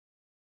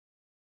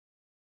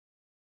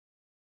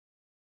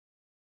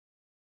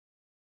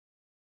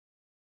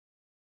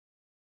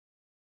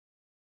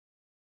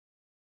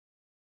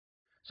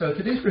So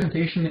today's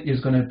presentation is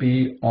going to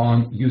be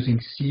on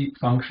using C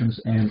functions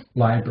and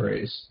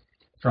libraries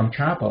from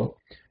Chapel.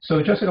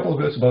 So just a couple of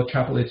words about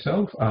Chapel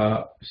itself.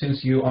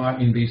 Since you are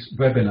in this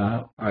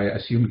webinar, I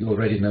assume you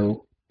already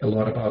know a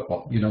lot about,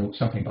 well, you know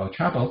something about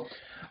Chapel.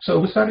 So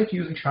we started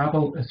using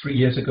Chapel 3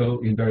 years ago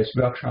in various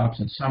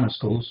workshops and summer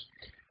schools.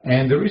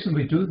 And the reason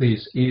we do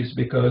this is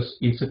because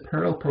it's a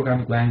parallel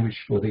programming language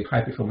for the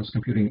high-performance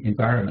computing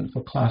environment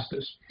for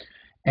clusters.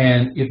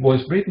 And it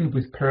was written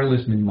with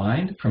parallelism in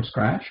mind from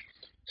scratch.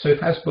 So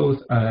it has both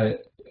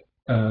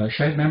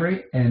shared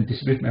memory and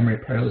distributed memory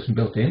parallelism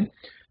built in.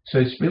 So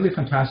it's really a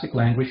fantastic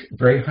language,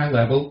 very high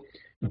level,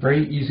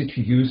 very easy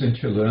to use and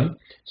to learn.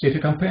 So if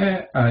you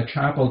compare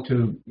Chapel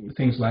to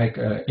things like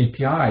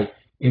MPI,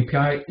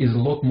 MPI is a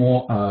lot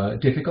more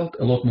difficult,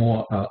 a lot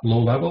more low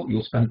level.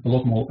 You'll spend a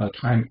lot more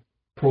time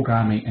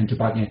programming and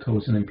debugging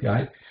codes in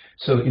MPI.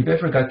 So in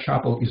that regard,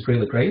 Chapel is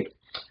really great.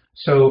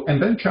 So,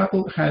 and then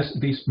Chapel has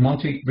this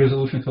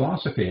multi-resolution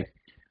philosophy,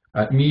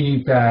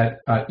 meaning that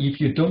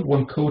if you don't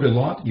want code a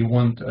lot, you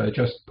want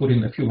just put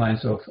in a few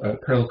lines of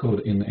parallel code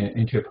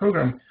into your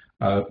program,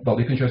 well,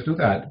 you can just do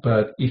that.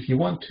 But if you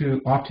want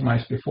to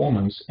optimize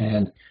performance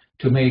and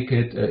to make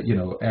it,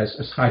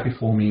 as high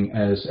performing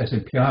as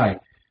MPI,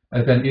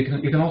 then you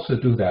can also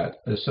do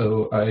that.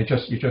 So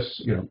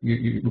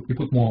you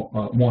put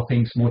more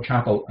things, more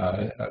Chapel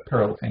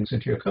parallel things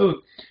into your code,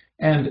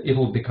 and it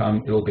will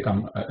become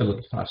a little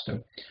bit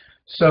faster.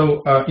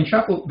 So in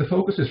Chapel, the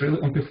focus is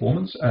really on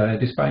performance.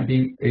 Despite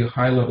being a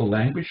high-level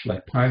language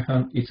like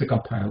Python, it's a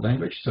compiled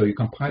language. So you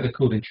compile the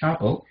code in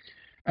Chapel,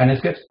 and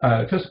it gets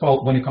first of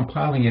all, when you're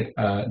compiling it,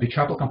 the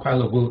Chapel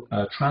compiler will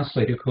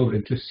translate your code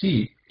into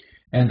C,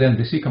 and then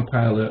the C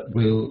compiler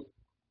will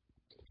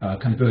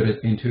convert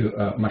it into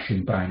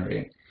machine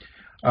binary.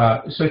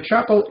 So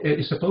Chapel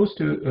is supposed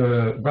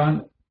to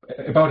run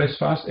about as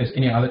fast as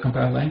any other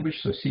compiled language,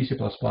 so C, C++,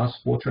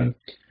 Fortran.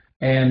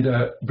 And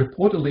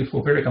reportedly,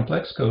 for very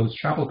complex codes,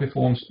 Chapel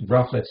performs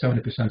roughly at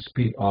 70%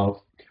 speed of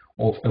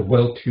a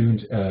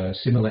well-tuned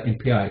similar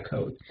MPI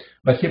code.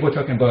 But here we're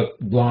talking about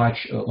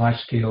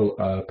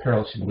large-scale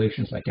parallel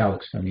simulations like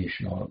galaxy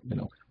formation or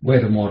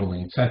weather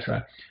modeling,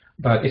 etc.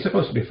 But it's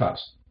supposed to be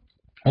fast,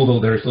 although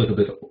there is a little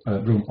bit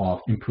of room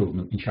of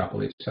improvement in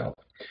Chapel itself.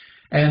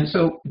 And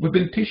so we've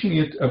been teaching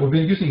it. We've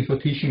been using it for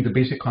teaching the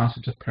basic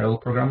concepts of parallel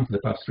programming for the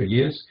past 3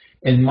 years.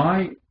 And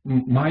my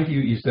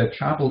view is that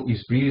Chapel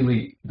is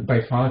really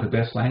by far the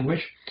best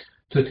language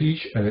to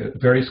teach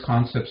various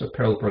concepts of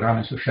parallel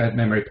programming, so shared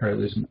memory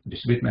parallelism,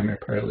 distributed memory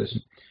parallelism,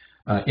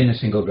 in a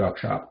single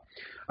workshop.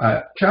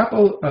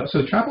 Chapel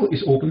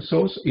is open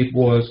source. It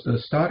was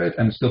started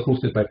and still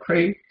hosted by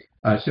Cray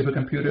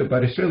supercomputer,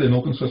 but it's really an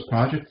open source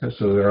project.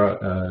 So there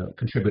are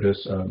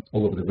contributors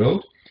all over the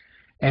world.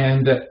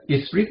 And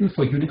it's written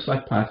for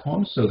Unix-like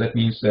platforms, so that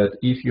means that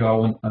if you are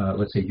on,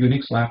 let's say,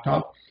 Unix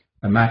laptop,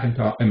 a Mac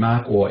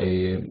or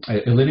a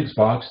Linux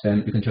box,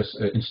 then you can just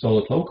install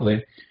it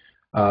locally.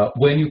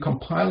 When you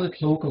compile it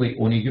locally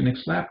on a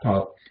Unix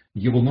laptop,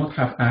 you will not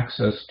have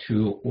access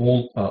to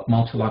all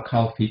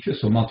multi-locale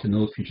features, so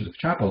multi-node features of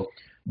Chapel,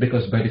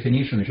 because by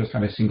definition, you just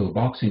have a single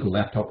box, single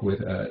laptop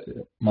with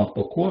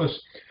multiple cores.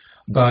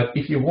 But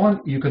if you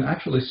want, you can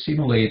actually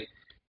simulate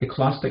a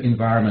cluster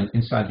environment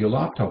inside your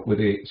laptop with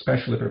a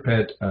specially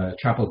prepared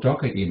Chapel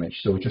Docker image.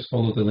 So just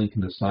follow the link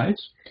in the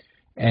slides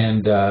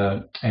and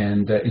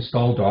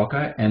install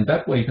Docker. And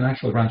that way you can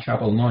actually run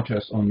Chapel not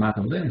just on Mac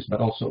and Linux, but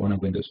also on a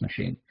Windows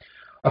machine.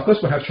 Of course,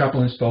 we have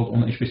Chapel installed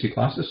on HPC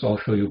clusters, so I'll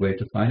show you where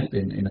to find it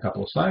in a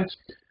couple of slides.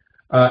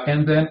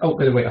 And then, oh,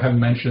 by the way, I haven't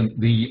mentioned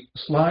the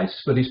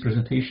slides for this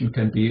presentation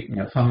can be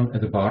found at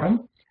the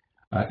bottom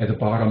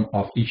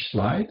of each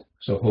slide.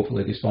 So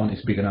hopefully this one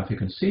is big enough you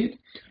can see it.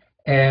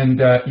 And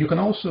you can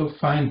also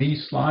find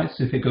these slides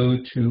if you go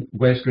to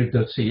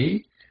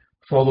WestGrid.ca,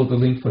 follow the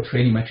link for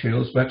training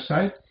materials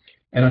website,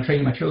 and on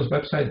training materials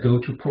website, go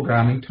to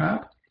programming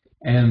tab,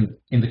 and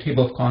in the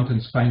table of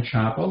contents, find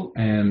Chapel,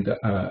 and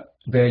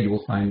there you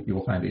will find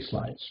these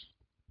slides.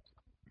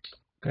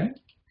 Okay.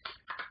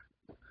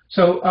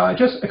 So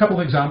just a couple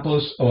of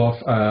examples of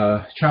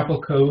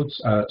Chapel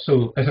codes.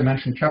 So as I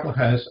mentioned, Chapel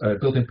has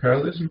built-in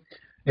parallelism.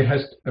 It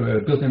has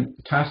built-in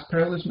task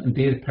parallelism and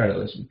data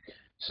parallelism.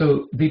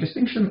 So the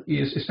distinction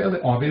is fairly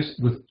obvious.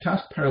 With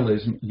task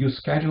parallelism, you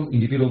schedule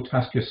individual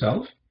tasks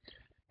yourself,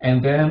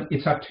 and then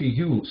it's up to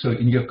you. So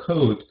in your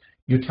code,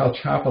 you tell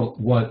Chapel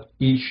what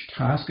each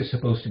task is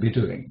supposed to be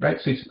doing, right?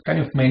 So it's kind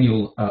of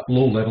manual,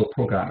 low-level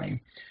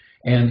programming.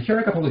 And here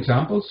are a couple of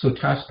examples. So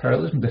task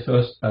parallelism, the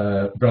first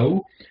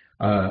row.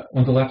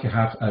 On the left, you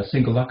have a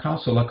single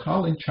locale. So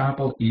locale in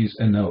Chapel is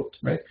a node,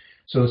 right?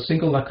 So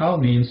single locale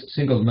means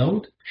single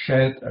node,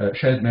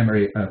 shared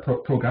memory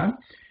program.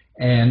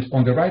 And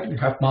on the right, we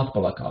have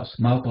multiple locales,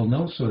 multiple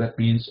nodes, so that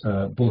means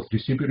both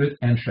distributed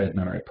and shared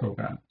memory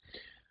program.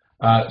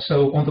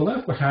 So on the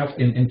left, we have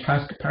in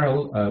task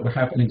parallel, we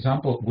have an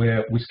example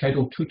where we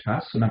schedule 2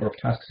 tasks, the number of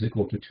tasks is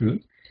equal to 2.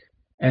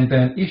 And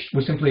then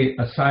we simply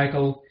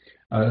cycle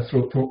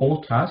through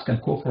all tasks,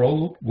 and call for all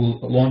loop will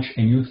launch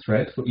a new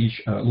thread for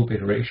each loop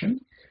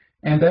iteration.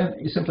 And then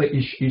simply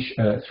each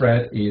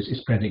thread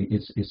is printing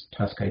its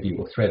task ID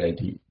or thread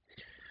ID.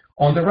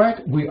 On the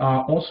right, we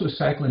are also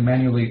cycling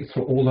manually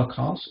through all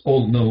locales,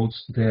 all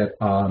nodes that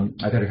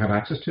you have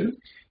access to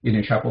in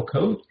a Chapel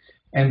code.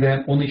 And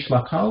then on each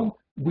locale,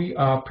 we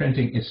are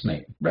printing its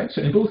name, right?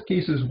 So in both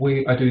cases,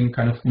 we are doing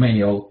kind of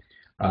manual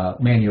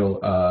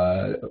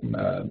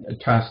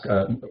task,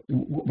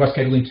 we're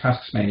scheduling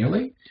tasks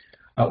manually.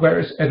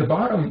 Whereas at the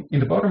bottom, in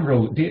the bottom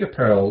row, data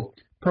parallel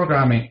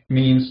programming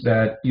means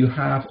that you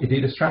have a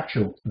data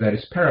structure that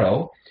is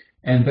parallel,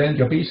 and then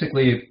you're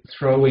basically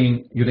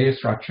throwing your data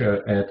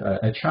structure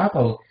at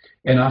Chapel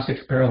and ask it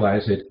to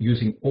parallelize it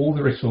using all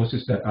the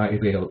resources that are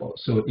available.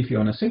 So if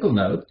you're on a single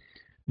node,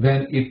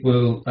 then it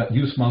will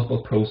use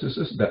multiple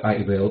processes that are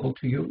available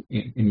to you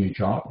in your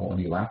job or on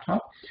your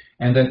laptop.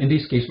 And then in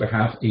this case, we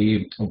have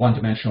a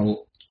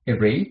one-dimensional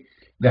array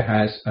that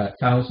has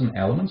 1,000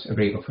 elements,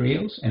 array of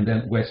rails, and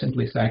then we're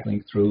simply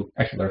cycling through,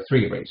 actually there are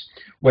 3 arrays.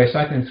 We're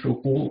cycling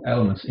through all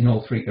elements in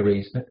all 3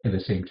 arrays at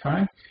the same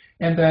time.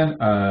 And then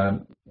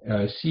so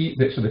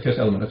the first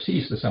element of C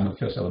is the sum of the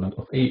first element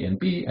of A and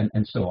B,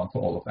 and so on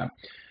for all of them.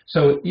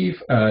 So if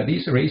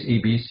these arrays A,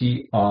 B,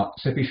 C are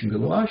sufficiently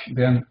large,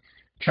 then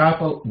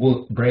Chapel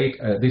will break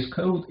this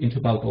code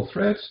into multiple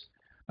threads,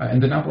 and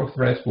the number of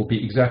threads will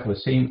be exactly the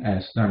same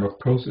as the number of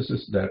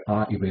processes that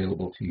are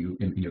available to you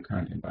in your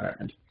current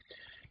environment.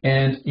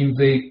 And in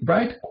the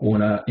right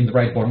corner, in the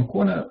right bottom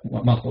corner,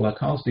 multiple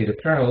locales, data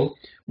parallel,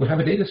 we have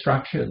a data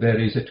structure that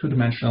is a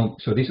 2-dimensional.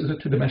 So this is a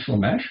 2-dimensional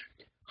mesh,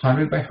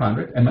 100 by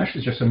 100. A mesh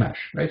is just a mesh,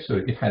 right? So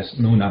it has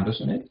no numbers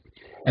in it.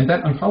 And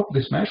then on top of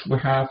this mesh, we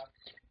have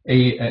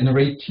an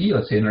array T,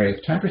 let's say an array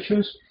of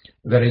temperatures.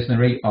 That is an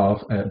array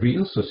of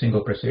reals, so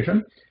single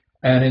precision.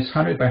 And it's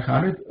 100 by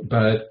 100,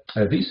 but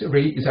this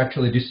array is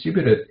actually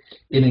distributed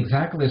in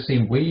exactly the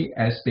same way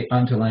as the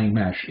underlying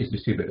mesh is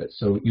distributed.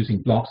 So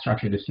using block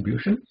structure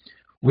distribution,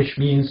 which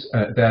means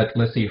that,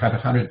 let's say you have a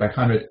 100 by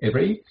 100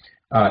 array.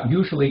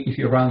 Usually, if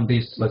you run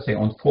this, let's say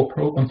on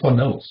 4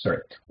 nodes,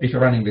 if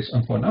you're running this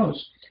on 4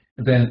 nodes,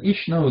 then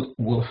each node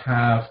will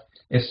have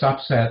a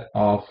subset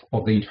of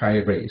the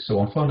entire array. So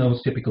on 4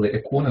 nodes, typically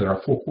a corner, there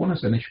are 4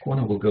 corners, and each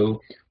corner will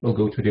go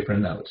to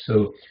different nodes.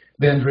 So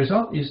then the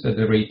result is that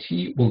the array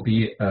T will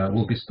be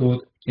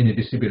stored in a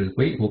distributed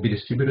way. It will be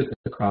distributed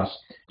across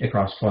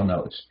 4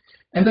 nodes.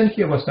 And then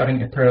here we're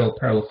starting a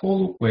parallel for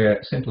loop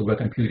where simply we're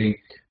computing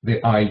the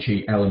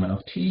ij element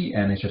of T,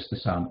 and it's just the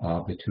sum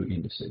of the 2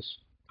 indices.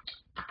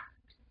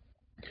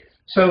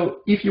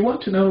 So if you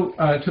want to know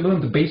to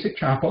learn the basic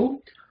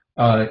Chapel,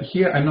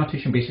 here I'm not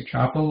teaching basic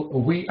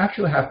Chapel. We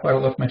actually have quite a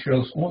lot of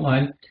materials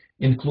online,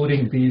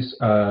 including these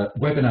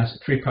webinars,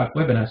 3-part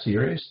webinar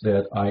series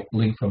that I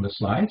linked from the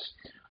slides.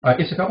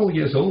 It's a couple of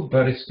years old,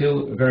 but it's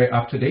still very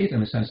up to date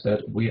in the sense that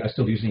we are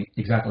still using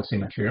exactly the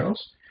same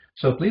materials.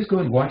 So please go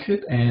and watch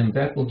it, and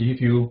that will give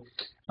you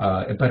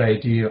a better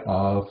idea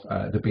of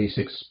the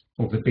basics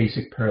of the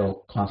basic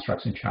parallel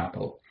constructs in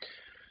Chapel.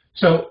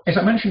 So as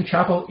I mentioned,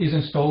 Chapel is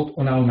installed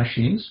on our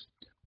machines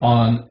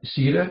on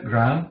Cedar,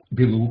 Gram,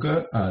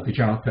 Beluga, the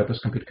general purpose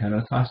compute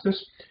kernel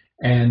clusters.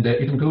 And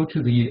you can go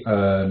to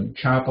the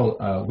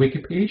Chapel wiki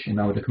page in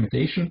our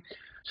documentation.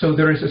 So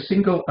there is a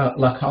single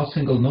locale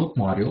single node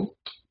module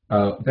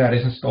that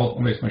is installed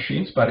on these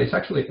machines, but it's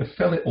actually a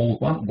fairly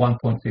old one,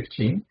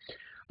 1.15.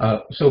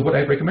 So what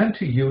I recommend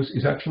to use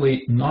is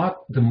actually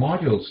not the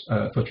modules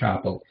for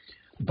Chapel,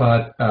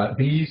 but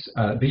these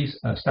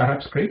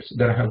startup scripts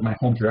that I have in my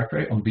home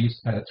directory on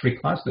these 3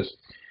 clusters.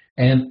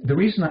 And the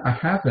reason I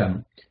have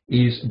them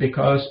is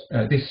because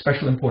this is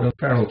especially important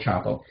parallel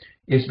Chapel,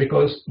 is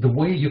because the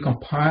way you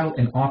compile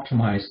and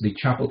optimize the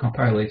Chapel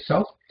compiler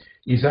itself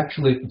is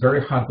actually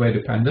very hardware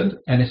dependent,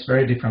 and it's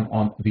very different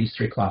on these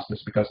 3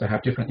 clusters because they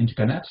have different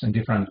interconnects and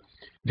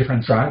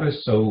different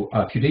drivers. So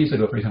a few days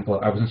ago, for example,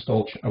 I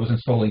was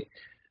installing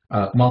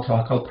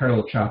multi-locale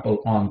parallel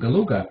Chapel on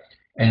Beluga,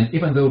 and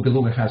even though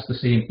Beluga has the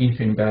same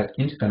InfiniBand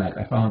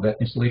interconnect, I found that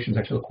installation is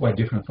actually quite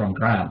different from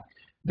Gram,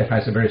 that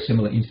has a very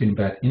similar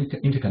InfiniBand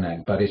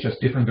interconnect, but it's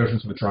just different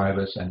versions of the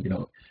drivers and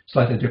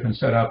slightly different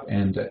setup,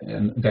 and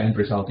the end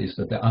result is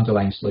that the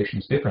underlying installation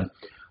is different.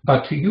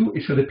 But to you,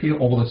 it should appear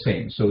all the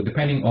same. So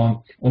depending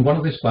on one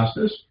of these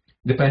clusters,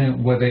 depending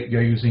on whether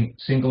you're using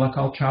single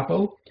locale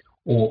Chapel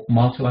or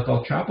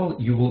multi-locale Chapel,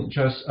 you will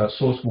just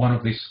source one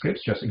of these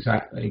scripts, just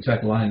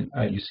exact line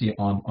you see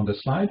on the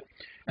slide,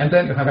 and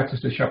then you have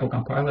access to the Chapel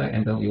compiler,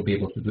 and then you'll be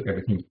able to do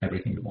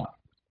everything you want.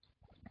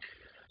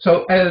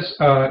 So as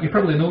you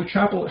probably know,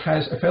 Chapel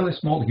has a fairly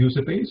small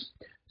user base.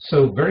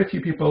 So very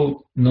few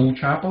people know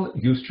Chapel,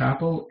 use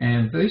Chapel,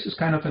 and this is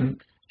kind of a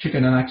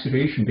chicken and egg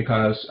situation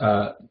because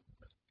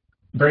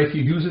very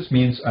few users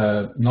means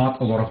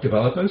not a lot of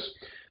developers.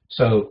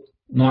 So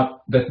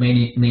not that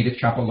many native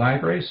Chapel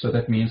libraries. So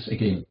that means,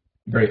 again,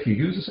 very few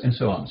users and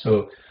so on.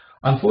 So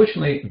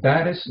unfortunately,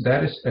 that is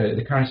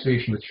the current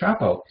situation with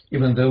Chapel,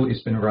 even though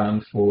it's been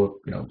around for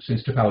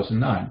since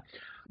 2009.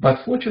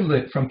 But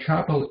fortunately, from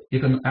Chapel, you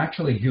can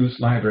actually use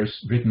libraries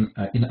written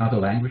in other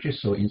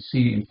languages, so in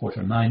C, in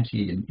Fortran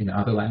 90, in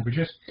other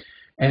languages.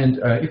 And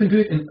you can do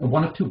it in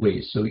one of two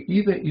ways. So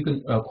either you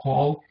can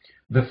call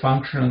the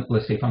function,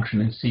 let's say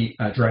function in C,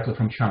 directly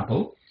from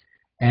Chapel,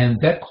 and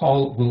that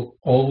call will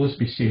always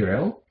be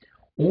serial.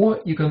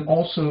 Or you can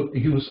also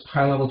use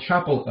high-level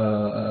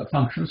Chapel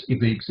functions, if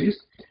they exist,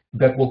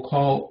 that will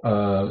call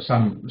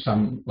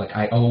some like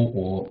I/O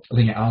or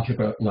linear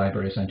algebra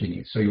libraries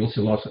underneath. So you will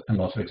see lots and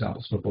lots of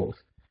examples for both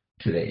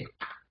today.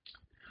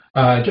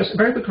 Just a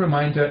very quick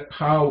reminder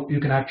how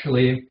you can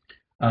actually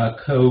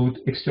code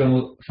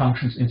external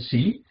functions in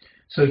C.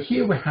 So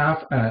here we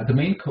have the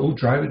main code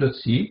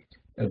driver.c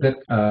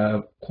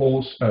that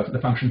calls the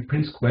function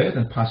print squared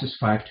and passes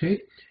 5 to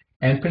it.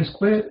 And print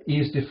squared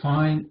is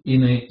defined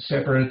in a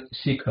separate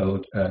C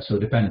code, so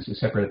dependency,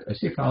 separate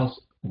C files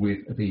with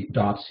the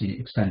 .c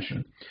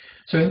extension.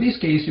 So in this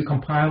case, you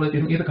compile it.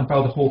 You can either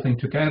compile the whole thing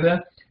together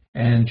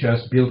and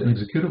just build an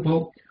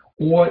executable,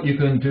 or you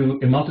can do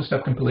a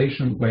multi-step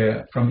compilation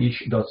where from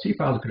each .c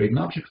file you create an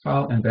object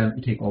file, and then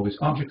you take all these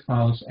object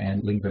files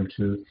and link them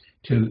to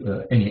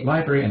any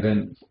library, and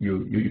then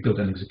you build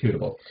an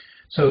executable.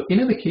 So in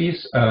either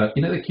case,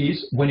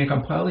 when you're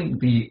compiling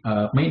the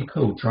main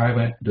code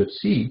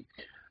driver.c,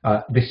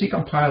 the C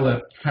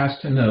compiler has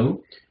to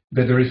know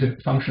that there is a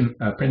function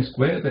print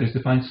square that is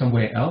defined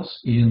somewhere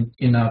else in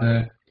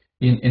another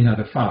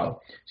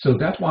file. So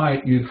that's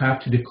why you have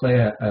to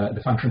declare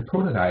the function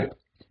prototype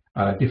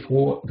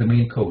before the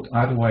main code.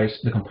 Otherwise,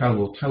 the compiler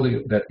will tell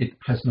you that it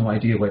has no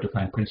idea where to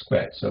find print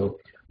squared. So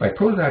by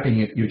prototyping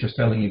it, you're just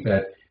telling it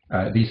that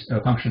this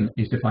function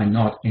is defined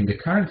not in the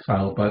current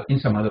file, but in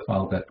some other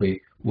file that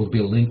will be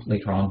linked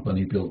later on when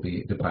you build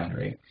the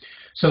binary.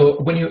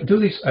 So when you do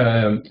this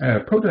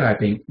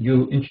prototyping,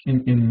 you in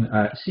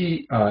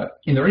C,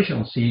 in the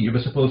original C, you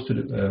were supposed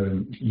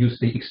to use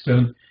the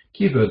extern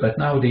keyword, but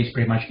nowadays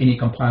pretty much any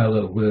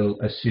compiler will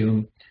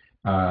assume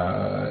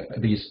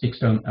this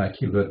extern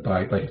keyword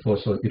by default,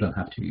 so you don't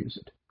have to use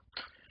it.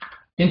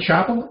 In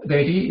Chapel, the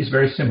idea is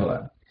very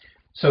similar.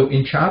 So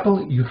in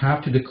Chapel, you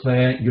have to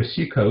declare your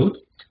C code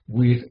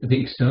with the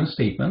external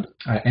statement,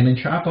 and in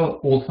Chapel,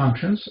 all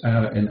functions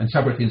and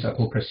subroutines are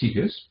called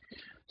procedures.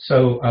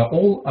 So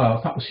all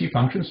C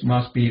functions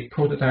must be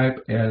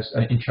prototyped as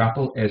in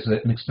Chapel as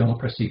an external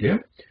procedure,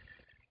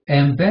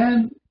 and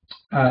then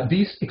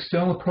this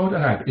external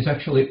prototype is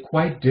actually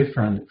quite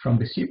different from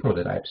the C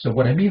prototype. So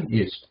what I mean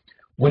is,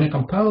 when you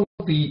compile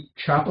the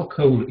Chapel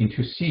code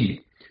into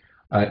C,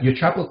 your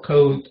Chapel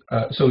code,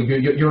 so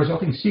your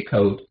resulting C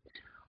code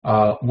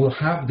will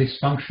have this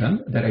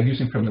function that I'm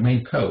using from the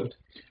main code.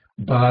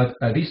 But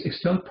this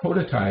external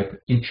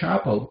prototype in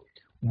Chapel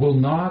will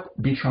not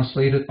be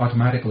translated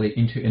automatically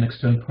into an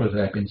external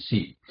prototype in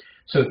C.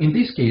 So in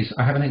this case,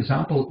 I have an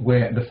example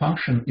where the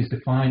function is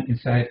defined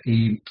inside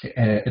a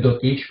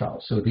 .h file,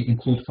 so the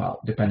include file,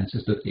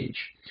 dependencies.h.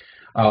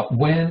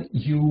 When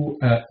you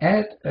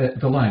add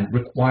the line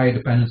require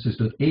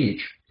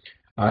dependencies.h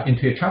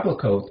into your Chapel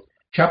code,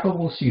 Chapel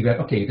will see that,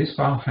 okay, this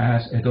file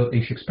has a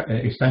 .h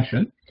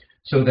extension.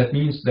 So that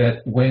means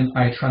that when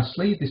I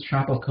translate this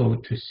Chapel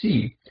code to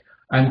C,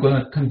 I'm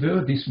going to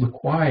convert this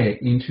require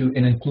into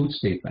an include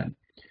statement.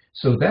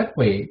 So that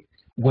way,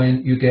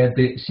 when you get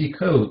the C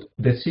code,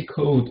 when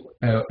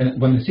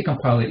the C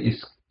compiler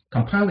is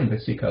compiling the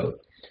C code,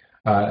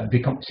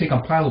 the C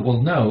compiler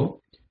will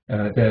know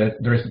that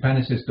there is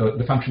dependencies,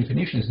 the function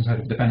definition is inside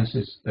of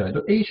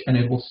dependencies.h, and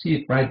it will see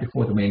it right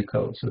before the main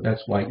code. So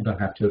that's why you don't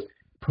have to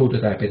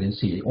prototype it in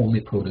C, only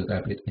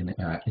prototype it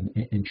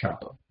in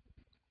Chapel.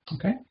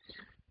 Okay.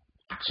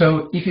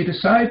 So if you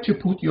decide to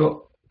put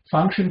your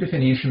function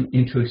definition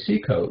into a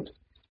C code,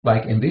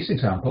 like in this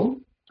example,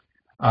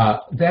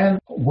 then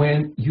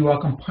when you are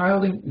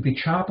compiling the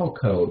Chapel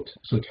code,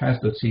 so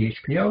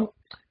test.chpl,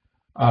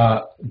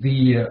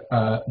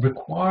 the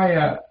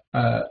require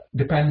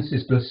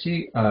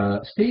dependencies.c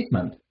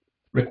statement,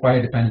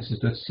 require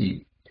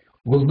dependencies.c,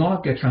 will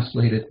not get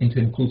translated into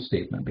include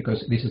statement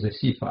because this is a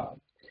C file.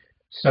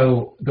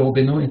 So there will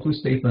be no include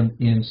statement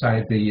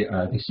inside the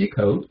C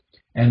code.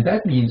 And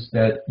that means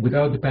that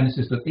without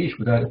dependencies.h,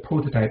 without a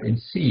prototype in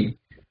C,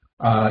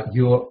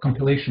 your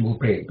compilation will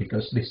break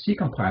because the C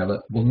compiler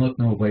will not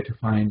know where to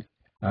find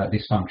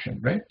this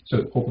function, right?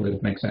 So hopefully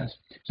that makes sense.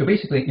 So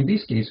basically, in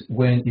this case,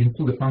 when you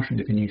include a function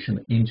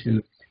definition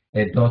into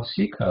a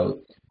 .c code,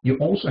 you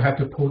also have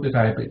to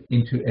prototype it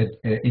into a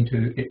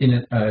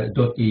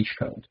 .h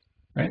code,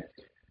 right?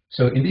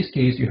 So in this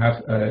case, you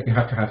have to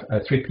have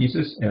three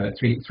pieces,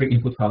 three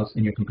input files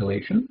in your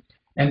compilation.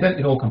 And then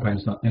it all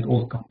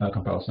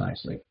compiles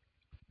nicely.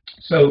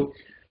 So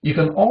you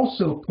can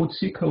also put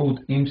C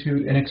code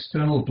into an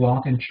external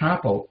block in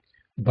Chapel,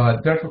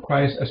 but that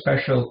requires a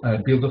special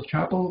build of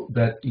Chapel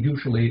that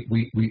usually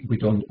we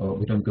don't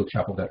build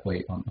Chapel that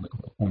way on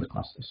the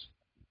clusters.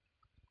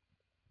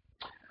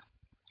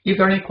 If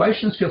there are any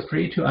questions, feel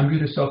free to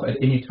unmute yourself at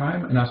any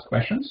time and ask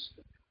questions.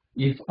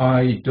 If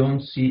I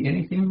don't see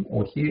anything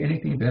or hear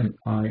anything, then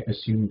I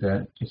assume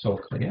that it's all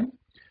clear.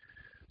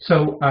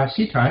 So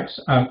C types,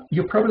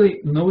 you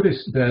probably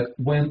noticed that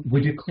when we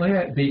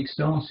declare the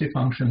external C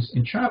functions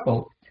in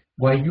Chapel,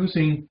 we're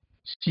using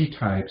C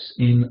types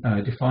in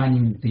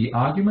defining the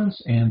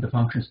arguments and the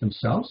functions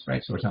themselves,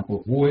 right? So, for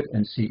example, void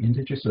and C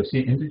integer. So, C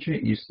integer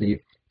is the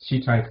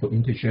C type for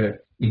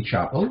integer in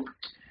Chapel.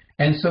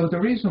 And so, the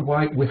reason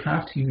why we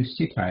have to use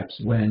C types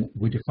when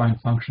we define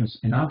functions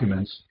and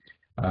arguments,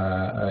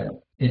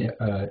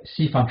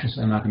 C functions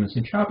and arguments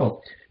in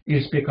Chapel,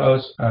 is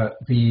because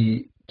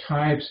the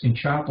types in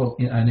Chapel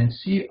and in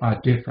C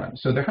are different.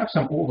 So, they have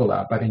some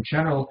overlap, but in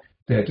general,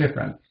 they're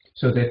different.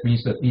 So, that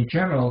means that in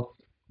general,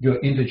 your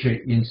integer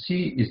in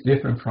C is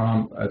different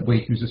from the way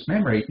it uses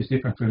memory is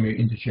different from your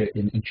integer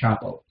in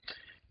Chapel.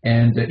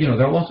 And there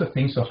are lots of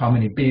things, so how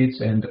many bits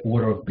and the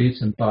order of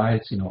bits and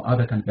bytes,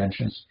 other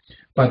conventions.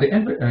 But the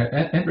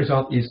end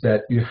result is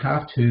that you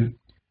have to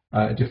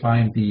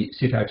define the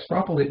C types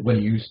properly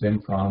when you use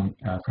them from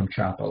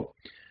Chapel.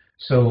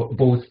 So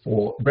both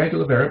for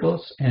regular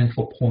variables and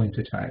for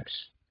pointer types.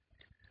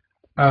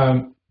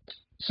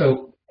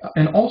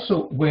 And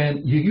also,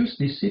 when you use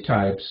these C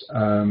types,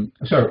 when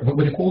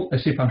you call a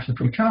C function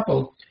from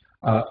Chapel,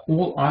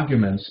 all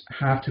arguments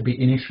have to be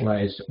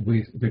initialized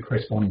with the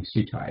corresponding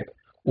C type,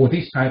 or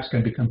these types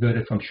can be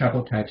converted from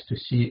Chapel types to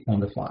C on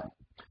the fly.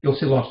 You'll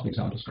see lots of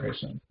examples very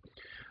soon.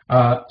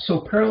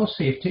 So parallel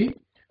safety,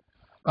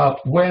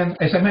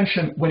 as I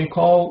mentioned, when you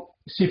call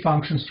C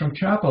functions from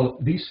Chapel,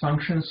 these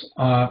functions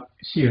are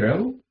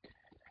serial,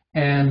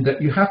 and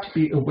you have to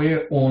be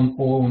aware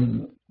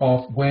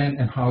of when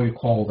and how you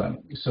call them.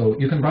 So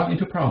you can run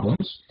into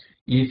problems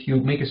if you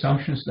make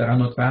assumptions that are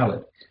not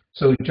valid.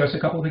 So just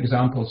a couple of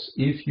examples.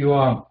 If you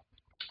are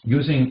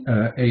using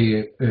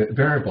a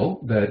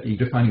variable that you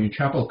define in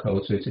Chapel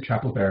code, so it's a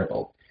Chapel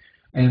variable,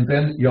 and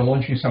then you're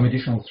launching some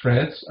additional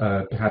threads,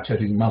 perhaps you're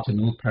doing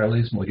multi-node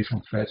parallelism or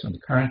additional threads on the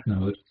current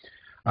node,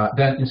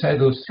 then inside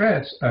those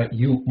threads,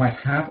 you might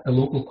have a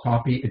local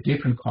copy, a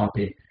different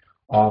copy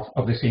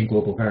of the same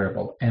global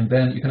variable. And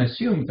then you can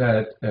assume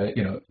that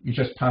you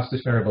just pass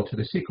this variable to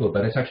the C code,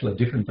 but it's actually a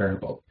different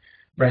variable,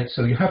 right?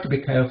 So you have to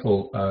be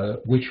careful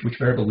which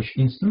variable, which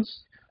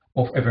instance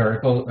of a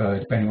variable,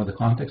 depending on the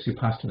context, you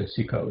pass to the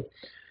C code.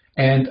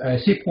 And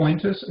C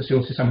pointers, so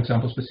you'll see some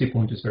examples for C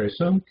pointers very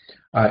soon.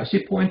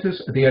 C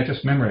pointers, they are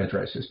just memory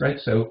addresses, right?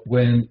 So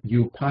when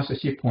you pass a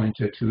C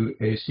pointer to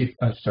a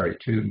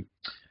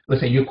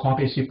let's say you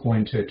copy a C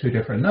pointer to a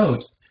different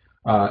node,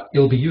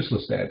 it'll be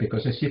useless there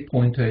because a C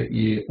pointer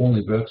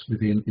only works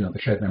within the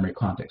shared memory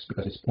context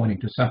because it's pointing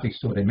to something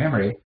stored in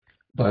memory,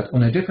 but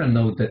on a different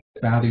node, that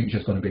value is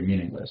just going to be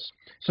meaningless.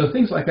 So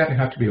things like that you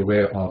have to be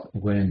aware of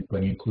when you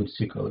include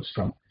C codes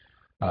from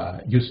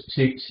use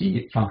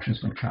C functions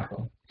from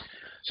Chapel.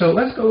 So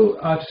let's go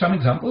to some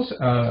examples.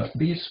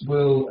 These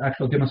will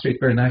actually demonstrate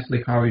very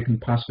nicely how you can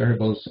pass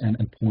variables and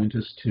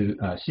pointers to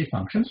C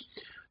functions.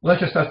 Let's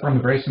just start from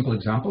a very simple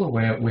example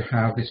where we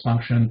have this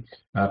function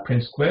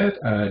print squared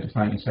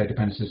defined inside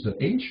dependencies of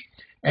age,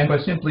 and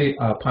we're simply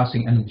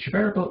passing an integer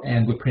variable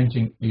and we're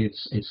printing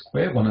its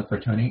square. We're not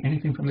returning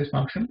anything from this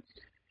function.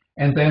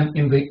 And then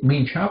in the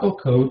main Chapel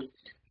code,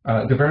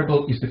 the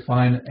variable is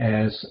defined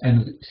as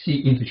an C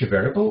integer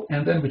variable,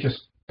 and then we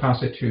just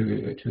pass it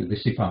to the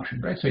C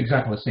function, right? So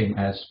exactly the same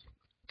as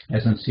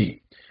in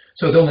C.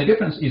 So the only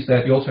difference is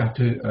that you also have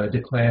to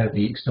declare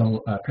the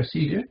external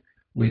procedure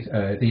with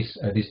this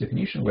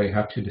definition where you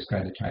have to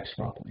describe the types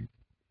properly.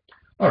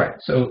 All right,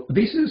 so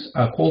this is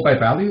a call by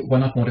value. We're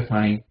not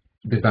modifying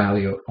the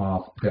value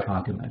of the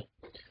argument.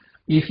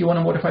 If you want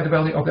to modify the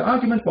value of the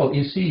argument, well,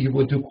 in C, you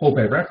would do call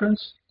by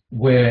reference,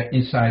 where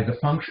inside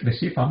the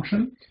C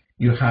function,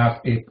 you have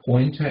a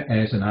pointer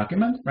as an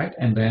argument, right?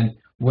 And then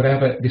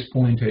whatever this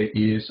pointer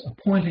is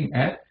pointing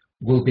at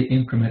will be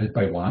incremented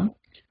by 1.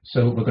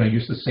 So we're going to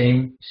use the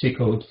same C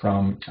code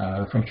from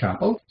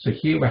Chapel. So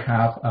here we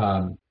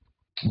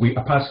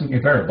are passing a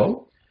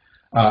variable,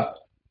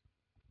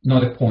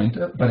 not a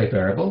pointer, but a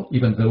variable,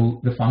 even though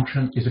the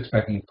function is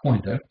expecting a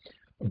pointer.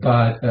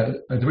 But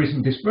the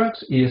reason this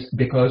works is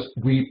because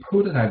we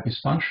prototype this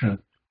function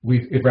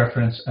with a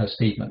reference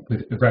statement,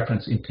 with a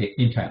reference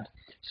intent.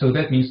 So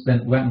that means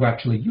that when we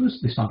actually use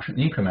this function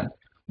increment,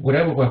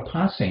 whatever we're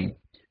passing,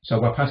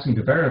 so we're passing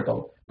the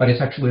variable, but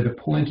it's actually the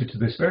pointer to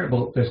this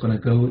variable that's going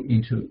to go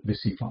into the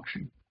C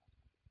function.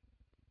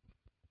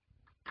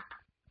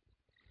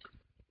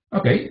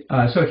 Okay,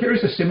 so here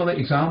is a similar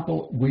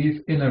example with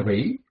an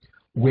array.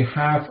 We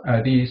have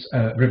this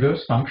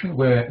reverse function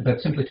that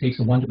simply takes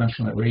a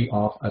one-dimensional array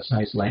of a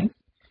size length,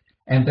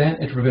 and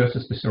then it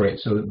reverses this array.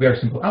 So a very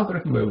simple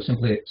algorithm where we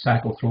simply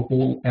cycle through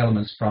all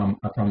elements from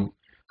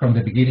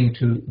the beginning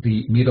to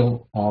the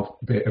middle of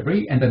the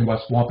array, and then we're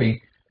swapping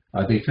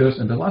the first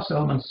and the last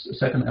elements,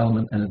 second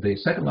element and the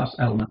second last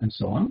element, and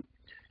so on.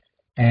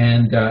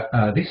 And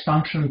this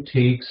function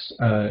takes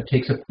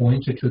a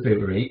pointer to the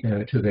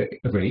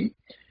array,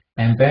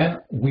 and then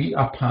we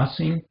are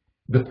passing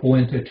the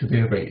pointer to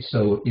the array.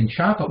 So in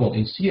Chapel, well,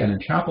 in C and in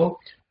Chapel,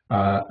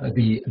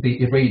 the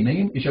array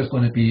name is just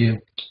going to be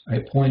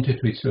a pointer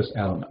to its first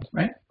element,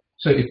 right?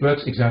 So it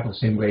works exactly the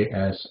same way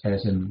as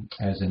in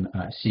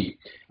C.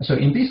 So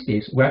in this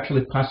case, we're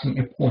actually passing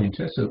a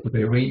pointer. So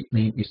the array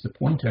name is the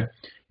pointer,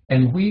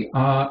 and we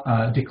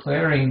are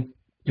declaring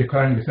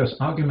declaring the first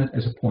argument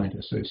as a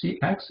pointer. So you see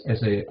X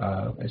as a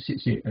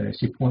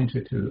C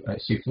pointer to a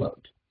C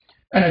float.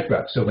 And it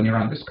works. So when you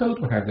run this code,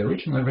 we have the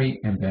original array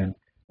and then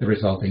the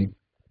resulting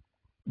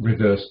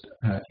reversed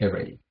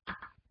array.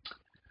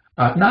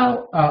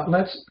 Now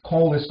let's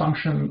call this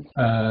function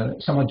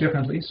somewhat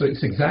differently. So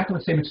it's exactly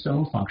the same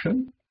external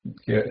function.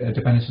 Here,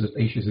 dependencies of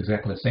H is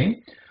exactly the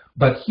same.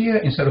 But here,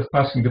 instead of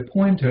passing the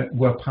pointer,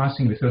 we're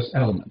passing the first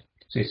element.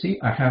 So you see,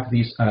 I have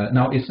these,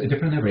 now it's a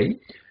different array.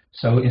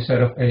 So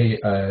instead of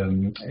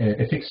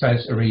a fixed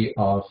size array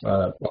of,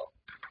 well,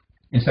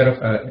 instead of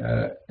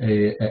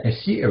a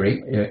C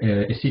array,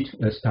 a C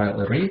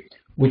style array,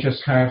 we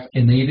just have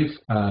a native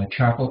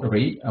chapel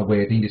array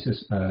where the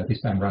indices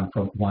this time run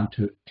from 1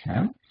 to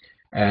 10.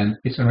 And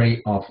it's an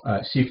array of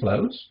C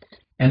floats.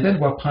 And then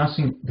we're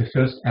passing the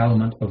first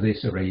element of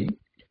this array.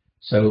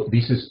 So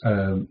this is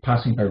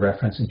passing by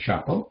reference in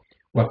chapel.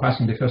 We're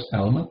passing the first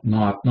element,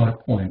 not a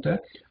pointer,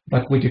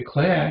 but we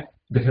declare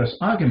the first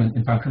argument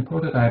in function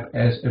prototype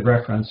as a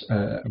reference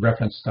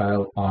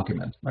style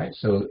argument, right?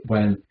 So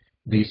when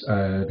this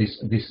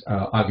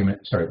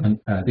argument, sorry, when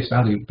this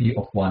value b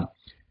of 1,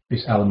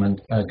 this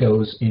element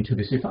goes into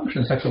the C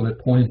function, it's actually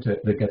the pointer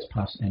that gets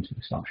passed into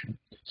this function.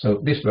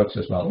 So this works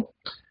as well.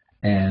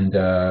 And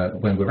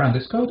when we run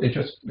this code, it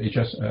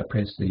just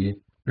prints the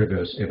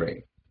reverse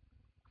array.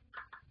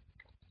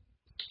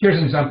 Here's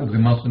an example of the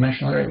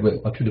multidimensional array with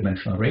a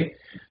two-dimensional array.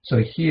 So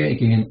here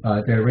again,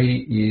 the array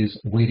is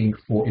waiting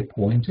for a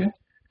pointer.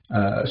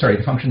 Sorry,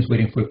 the function is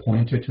waiting for a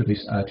pointer to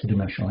this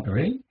two-dimensional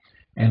array.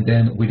 And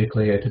then we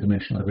declare a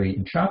two-dimensional array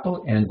in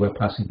chapel, and we're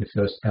passing the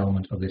first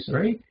element of this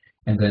array.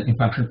 And then in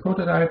function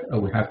prototype,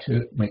 we have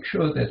to make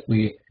sure that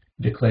we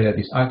declare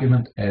this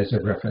argument as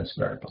a reference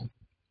variable.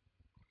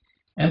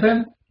 And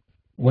then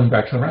when we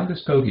actually run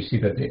this code, you see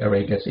that the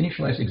array gets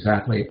initialized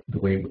exactly the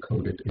way we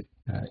coded it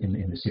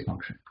in the C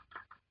function.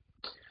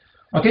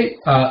 Okay,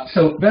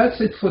 so that's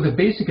it for the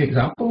basic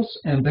examples,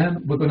 and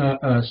then we're going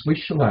to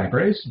switch to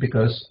libraries,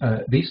 because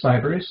these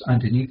libraries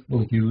underneath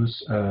will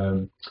use,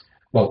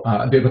 well,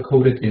 they were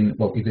coded in,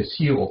 well, either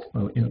C or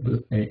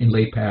in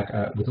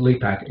LAPACK. With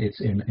LAPACK,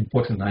 it's in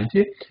Fortran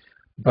 90,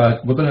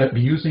 but we're going to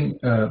be using,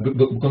 we're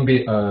going to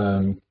be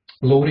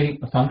loading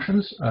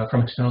functions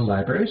from external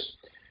libraries.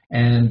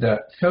 And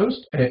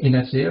first, in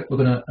NetCDF, we're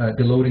going to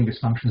be loading these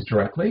functions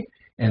directly.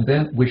 And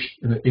then with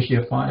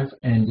HDF5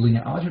 and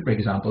linear algebra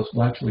examples,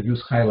 we'll actually use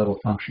high-level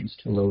functions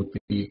to load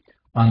the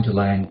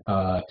underlying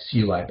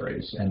C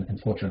libraries and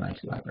Fortran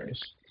 90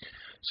 libraries.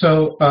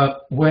 So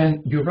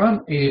when you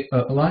run a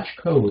large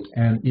code,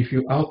 and if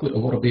you output a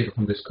lot of data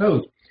from this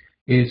code,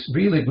 it's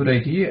really a good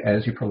idea,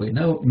 as you probably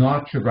know,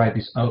 not to write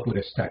this output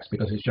as text,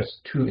 because it's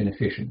just too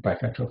inefficient by a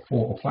factor of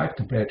 4 or 5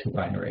 compared to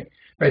binary,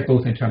 right?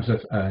 Both in terms of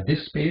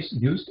disk space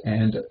used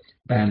and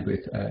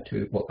bandwidth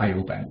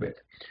I/O bandwidth.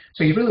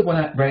 So you really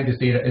want to write this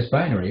data as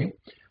binary,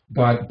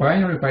 but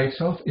binary by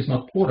itself is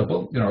not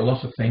portable. There are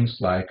lots of things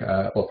like,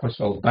 well, first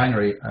of all,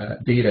 binary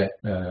data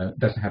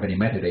doesn't have any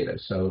metadata.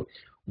 So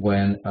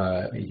when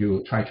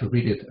you try to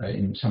read it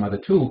in some other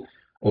tool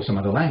or some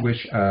other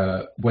language,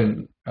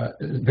 when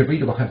the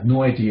reader will have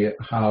no idea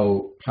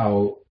how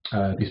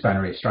this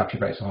binary is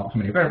structured, right? So how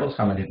many variables,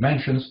 how many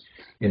dimensions,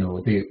 you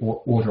know, the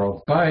order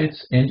of bytes,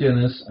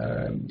 endianness,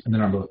 the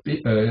number of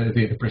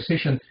the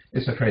precision,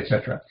 etc.,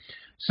 etc.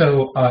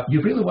 So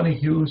you really want to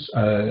use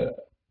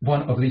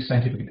one of these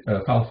scientific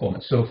file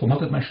formats. So for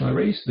multidimensional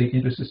arrays, the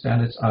industry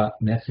standards are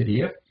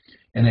NetCDF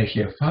and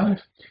HDF5.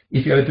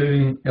 If you are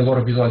doing a lot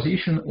of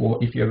visualization, or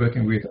if you're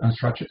working with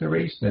unstructured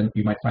arrays, then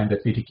you might find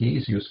that VTK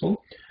is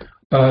useful.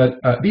 But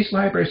these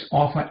libraries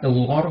offer a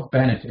lot of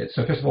benefits.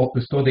 So first of all,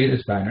 the store data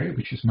is binary,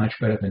 which is much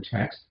better than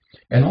text.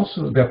 And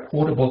also they're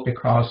portable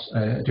across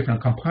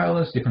different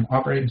compilers, different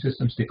operating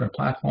systems, different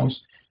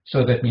platforms.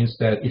 So that means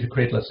that if you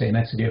create, let's say, an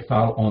NetCDF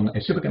file on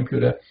a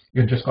supercomputer,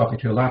 you can just copy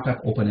it to your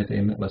laptop, open it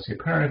in, let's say,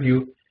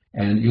 ParaView,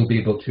 and you'll be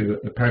able to,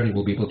 ParaView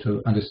will be able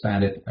to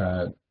understand it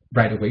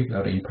right away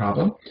without any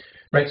problem,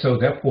 right? So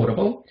they're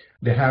portable.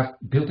 They have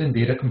built-in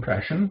data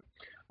compression.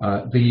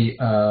 They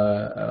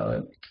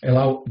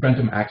allow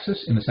random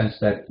access in the sense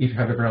that if you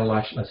have a very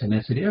large, let's say,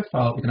 NetCDF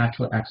file, you can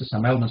actually access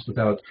some elements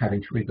without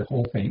having to read the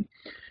whole thing.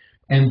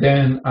 And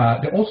then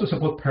they also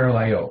support parallel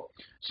I/O.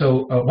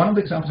 So one of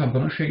the examples I'm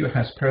going to show you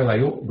has parallel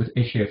I/O with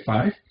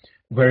HDF5,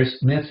 whereas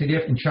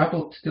NetCDF in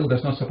Chapel still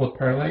does not support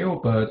parallel I/O,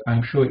 but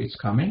I'm sure it's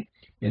coming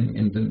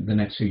in the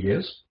next few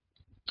years.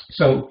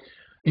 So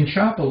in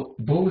Chapel,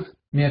 both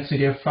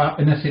NetCDF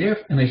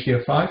and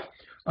HDF5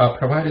 are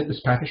provided as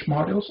package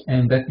modules,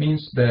 and that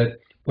means that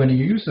when you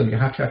use them, you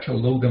have to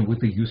actually load them with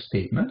the use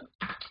statement,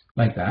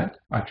 like that.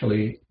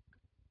 Actually,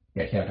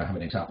 yeah, here I have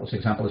an example. So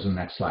example is in the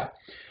next slide.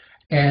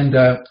 And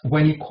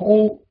when you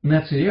call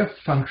NetCDF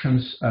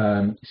functions,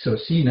 so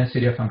C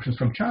NetCDF functions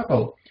from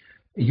Chapel,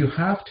 you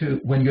have to,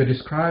 when you're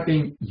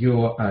describing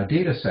your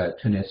data set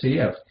to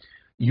NetCDF,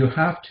 you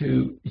have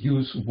to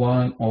use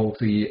one of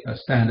the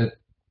standard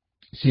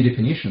C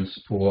definitions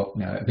for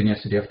the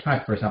NetCDF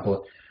type. For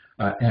example,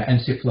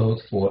 NC float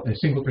for a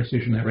single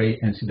precision array,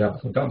 NC double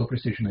for double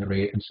precision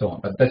array, and so on.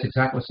 But that's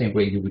exactly the same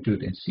way you would do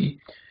it in C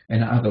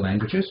and other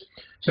languages.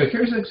 So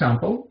here's an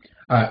example.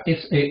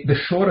 It's the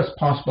shortest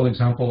possible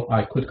example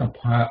I could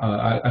compile.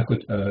 I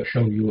could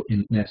show you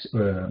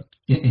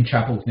in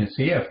Chapel with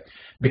NetCDF,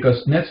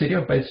 because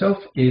NetCDF by itself,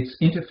 its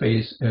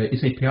interface,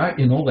 its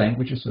API in all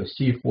languages, so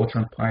C,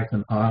 Fortran,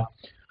 Python, R.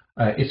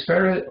 It's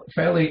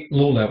fairly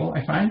low level,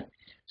 I find,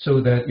 so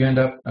that you end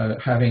up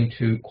having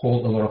to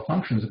call a lot of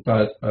functions.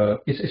 But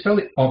it's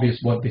fairly obvious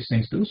what these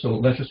things do. So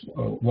let's just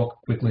walk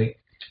quickly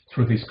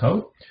through this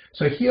code.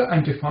 So here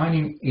I'm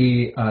defining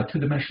a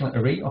two-dimensional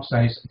array of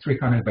size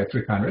 300 by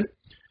 300.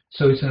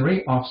 So it's an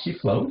array of C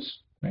floats,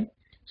 right?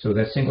 So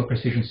that's single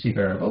precision C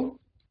variable.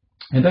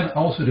 And then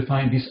also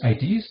define these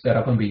IDs that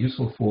are going to be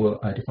useful for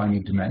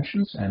defining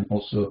dimensions, and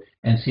also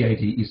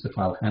NCID is the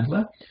file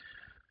handler.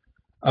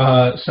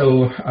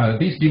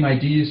 These dim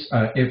IDs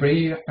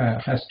array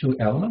has two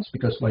elements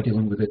because we're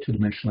dealing with a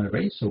two-dimensional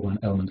array, so one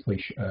element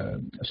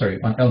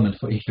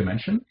for each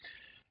dimension.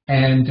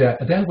 And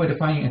then we're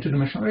defining a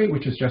two-dimensional array,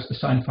 which is just a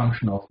sign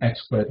function of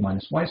x squared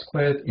minus y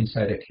squared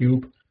inside a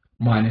cube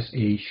minus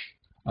h,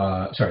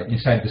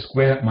 inside the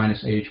square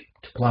minus h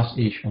plus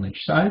h on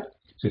each side.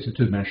 So it's a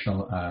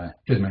two-dimensional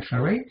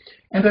array.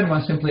 And then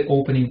we're simply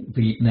opening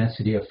the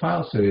NetCDF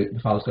file. So the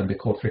file is going to be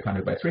called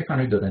 300 by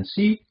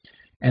 300.nc.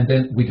 And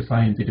then we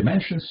define the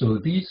dimensions. So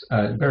these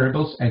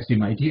variables, x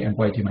dim ID and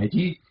y dim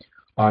ID,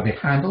 are the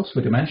handles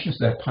for dimensions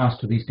that pass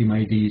to these dim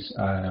IDs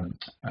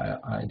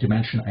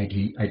dimension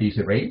IDs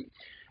array.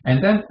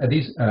 And then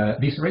these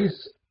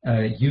arrays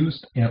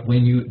used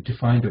when you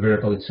define the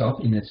variable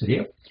itself in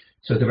NetCDF.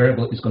 So the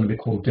variable is going to be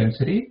called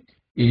density,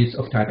 is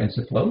of type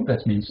NC float.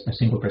 That means a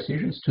single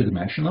precision,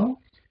 two-dimensional.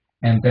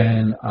 And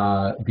then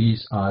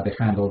these are the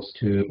handles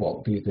to,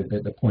 well,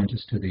 the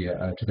pointers to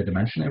the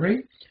dimension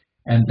array.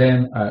 And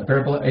then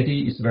variable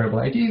ID is the variable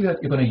ID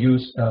that you're going to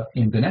use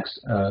in the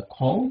next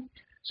call.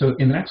 So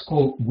in the next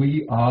call,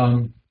 we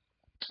are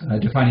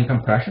defining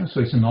compression. So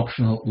it's an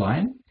optional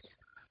line.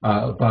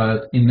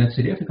 But in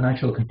NetCDF, you can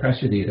actually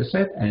compress your data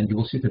set, and you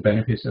will see the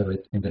benefits of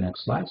it in the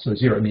next slide. So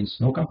 0 means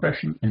no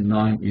compression, and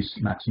 9 is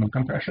maximum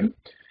compression.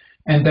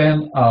 And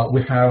then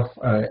we have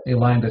a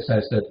line that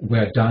says that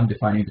we're done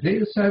defining the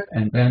data set.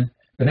 And then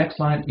the next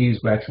line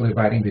is we're actually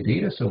writing the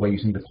data. So we're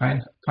using the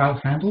file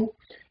handle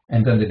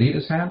and then the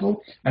data's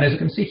handle. And as you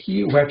can see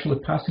here, we're actually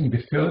passing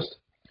the first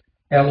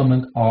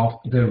element of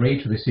the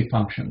array to the C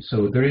function.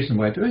 So the reason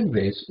we're doing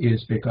this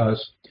is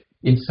because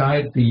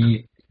inside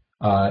the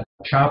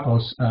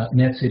Chapel's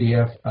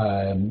NetCDF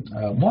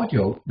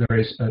module, there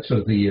is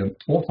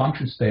all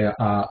functions there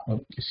are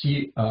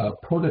C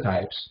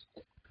prototypes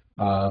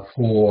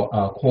for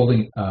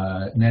calling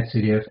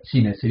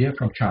CNetCDF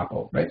from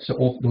Chapel, right? So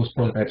all those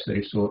prototypes that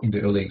you saw in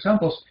the early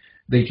examples,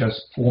 they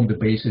just form the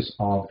basis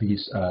of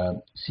this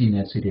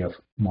CNetCDF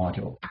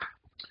module.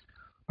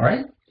 All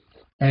right,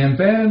 and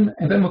then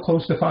we'll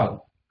close the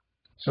file.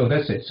 So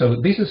that's it.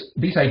 So these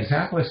are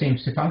exactly the same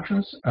C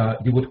functions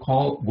you would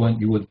call when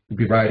you would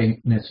be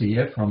writing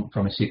NetCDF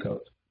from a C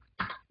code.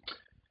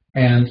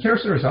 And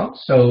here's the result.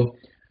 So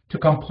to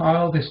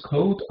compile this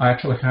code, I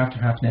actually have to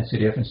have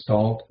NetCDF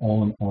installed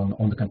on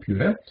the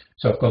computer.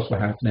 So of course we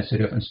have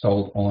NetCDF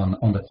installed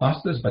on the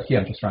clusters, but here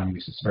I'm just running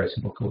this. It's very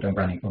simple code I'm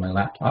running on my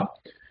laptop.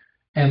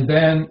 And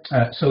then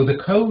so the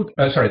code,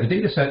 the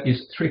data set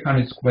is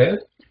 300 squared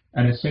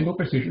and a single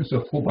precision,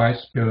 so 4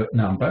 bytes per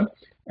number.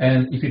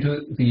 And if you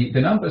do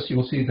the numbers, you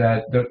will see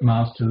that that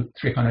amounts to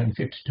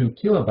 352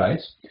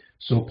 kilobytes,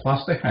 so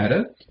plus the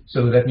header.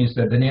 So that means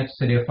that the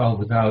NetCDF file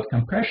without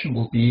compression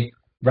will be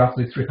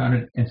roughly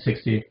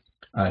 360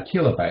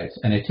 kilobytes,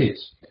 and it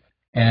is.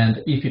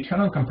 And if you turn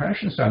on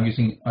compression, so I'm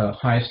using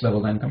highest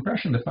level line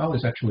compression, the file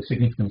is actually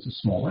significantly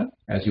smaller,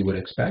 as you would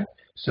expect.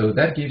 So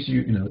that gives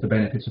you, the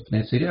benefits of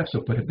NetCDF,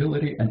 so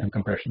portability and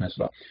compression as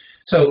well.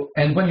 So,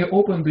 and when you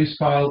open this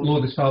file,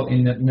 load this file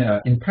in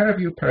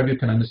ParaView, ParaView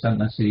can understand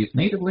NetCDF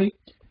natively,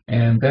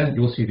 and then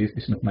you'll see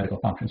this mathematical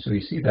function. So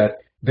you see that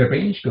the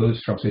range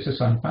goes from, so it's a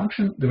sign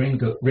function, the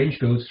range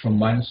goes from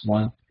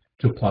 -1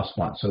 to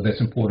 +1. So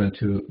that's important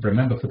to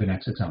remember for the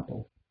next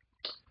example.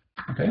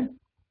 Okay.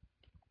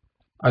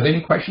 Are there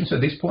any questions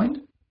at this point?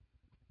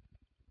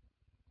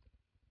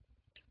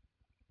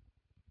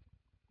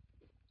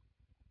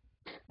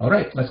 All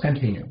right, let's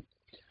continue.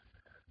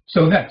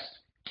 So next,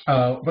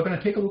 we're going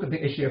to take a look at the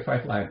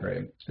HDF5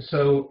 library.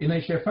 So in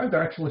HDF5,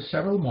 there are actually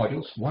several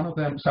modules. One of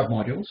them,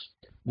 submodules.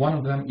 One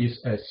of them is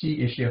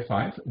C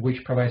HDF5,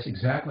 which provides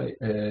exactly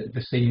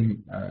the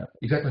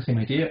same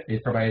idea.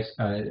 It provides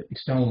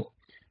external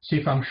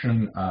C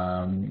function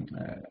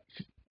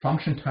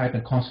function type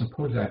and constant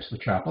prototypes for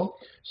Chapel.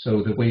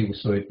 So the way we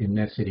saw it in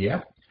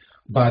NetCDF.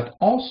 But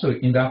also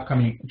in the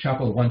upcoming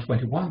Chapel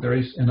 121, there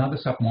is another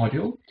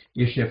submodule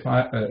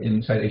HDF5,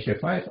 inside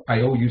HDF5,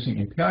 I/O using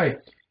MPI.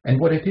 And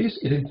what it is,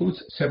 it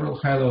includes several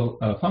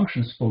high-level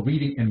functions for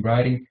reading and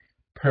writing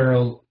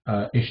parallel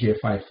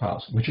HDF5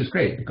 files, which is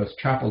great because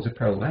Chapel is a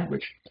parallel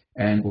language,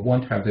 and we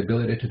want to have the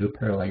ability to do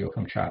parallel I/O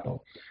from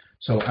Chapel.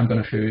 So I'm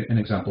going to show you an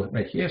example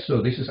right here.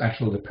 So this is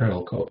actually the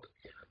parallel code.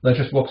 Let's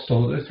just walk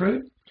slowly through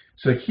it.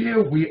 So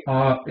here we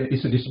are,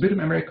 it's a distributed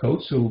memory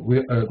code, so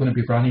we're going to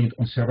be running it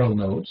on several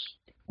nodes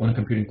on a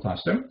computing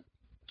cluster.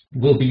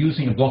 We'll be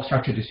using a block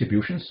structure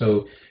distribution,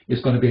 so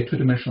it's going to be a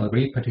two-dimensional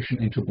array partitioned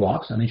into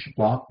blocks, and each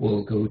block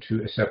will go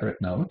to a separate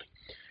node.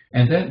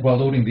 And then we're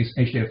loading this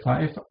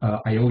HDF5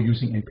 I/O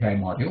using MPI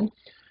module.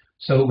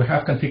 So we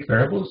have config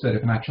variables that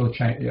can actually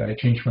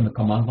change from the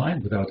command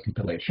line without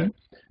compilation.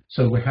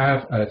 So we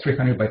have a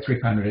 300 by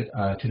 300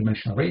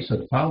 two-dimensional array, so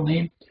the file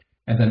name,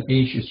 and then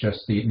H is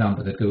just the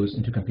number that goes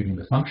into computing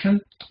the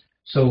function.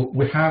 So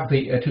we have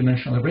the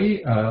two-dimensional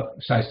array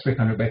size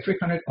 300 by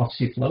 300 of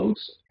C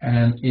floats,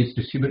 and it's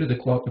distributed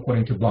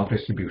according to block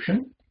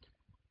distribution.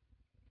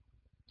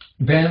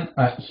 Then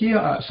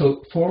here,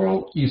 so for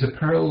all is a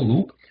parallel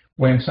loop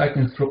where I'm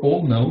cycling through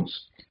all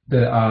nodes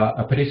that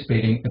are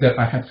participating, that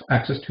I have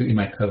access to in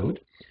my code.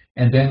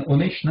 And then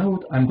on each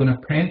node, I'm going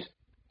to print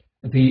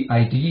the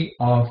ID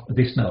of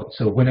this node.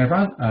 So when I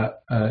run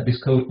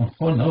this code on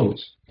 4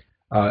 nodes,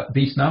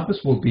 these numbers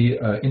will be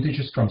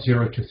integers from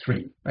 0 to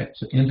 3, right?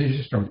 So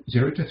integers from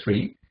 0 to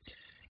 3.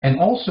 And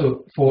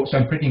also so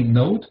I'm printing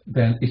node,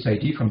 then its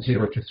ID from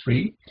 0 to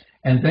 3.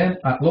 And then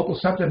local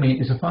subdomain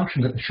is a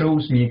function that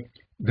shows me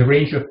the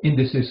range of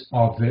indices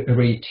of the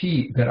array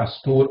T that are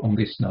stored on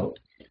this node.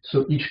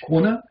 So each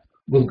corner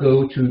will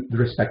go to the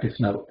respective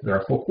node. There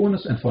are 4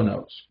 corners and 4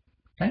 nodes,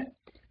 okay?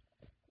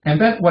 And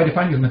then we're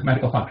defining the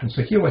mathematical function.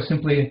 So here we're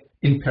simply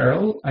in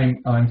parallel,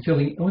 I'm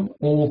filling in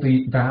all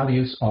the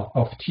values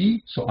of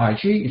T. So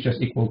ij is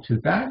just equal to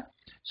that.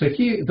 So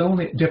here the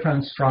only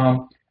difference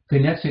from the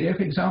NetCDF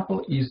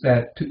example is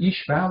that to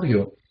each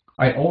value,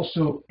 I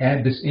also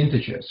add this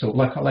integer. So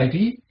local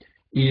ID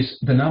is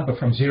the number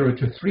from 0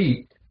 to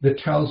 3 that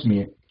tells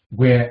me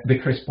where the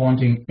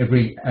corresponding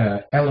array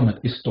element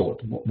is stored.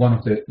 One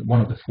of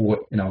the 4,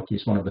 in our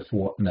case, one of the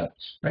 4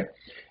 nodes, right?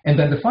 And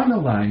then the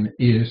final line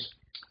is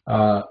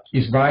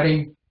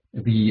writing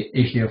the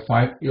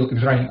HDF5,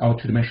 is writing our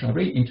two-dimensional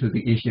array into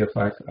the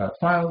HDF5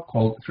 file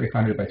called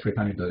 300 by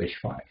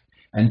 300.h5.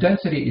 And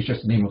density is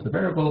just the name of the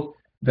variable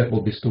that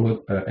will be stored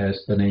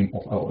as the name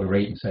of our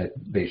array inside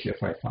the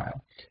HDF5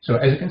 file. So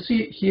as you can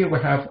see here, we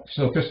have,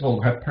 so first of all,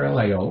 we have parallel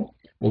I/O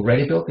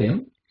already built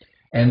in.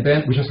 And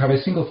then we just have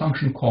a single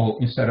function call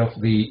instead of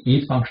the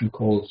 8 function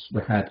calls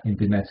we had in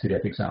the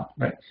NetCDF example,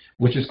 right?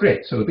 Which is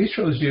great. So this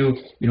shows you,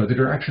 the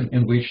direction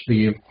in which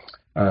the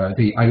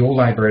I/O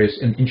libraries,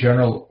 and in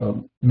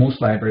general,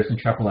 most libraries in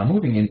Chapel are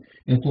moving in,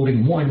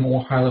 including more and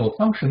more high-level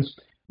functions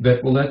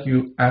that will let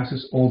you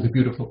access all the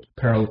beautiful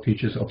parallel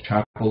features of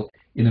Chapel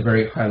in a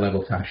very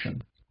high-level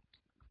fashion.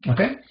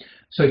 Okay,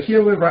 so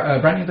here we're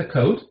running the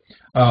code.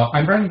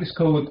 I'm running this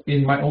code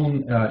in my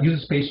own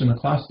user space in the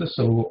cluster,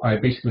 so I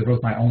basically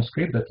wrote my own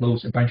script that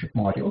loads a bunch of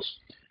modules.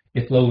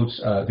 It loads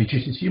the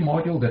GCC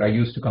module that I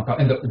use to compile,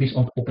 and this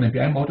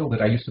OpenMPI module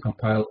that I use to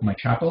compile my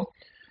Chapel.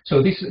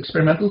 So this is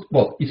experimental,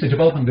 well, it's a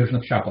development version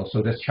of Chapel,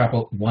 so that's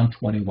Chapel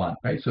 121,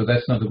 right? So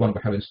that's not the one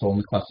we have installed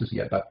in the clusters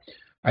yet, but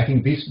I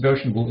think this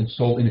version will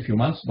install in a few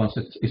months once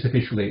it's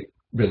officially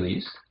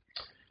released.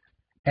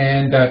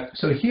 And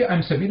so here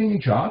I'm submitting a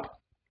job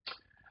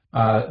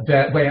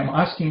where I'm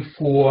asking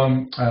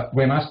for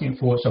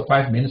so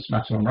 5 minutes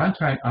maximum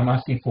runtime. I'm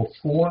asking for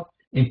 4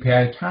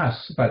 MPI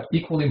tasks, but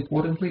equally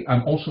importantly,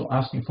 I'm also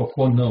asking for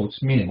 4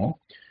 nodes minimum.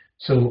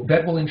 So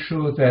that will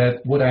ensure that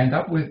what I end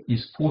up with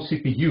is 4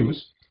 CPUs.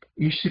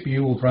 Each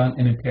CPU will run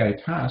an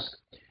MPI task,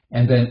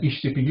 and then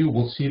each CPU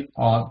will sit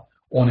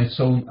on its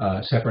own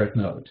separate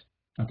node.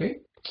 Okay,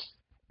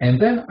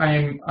 and then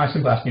I'm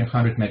simply asking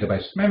 100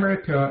 megabytes of memory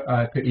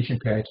per each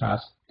MPI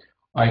task.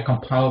 I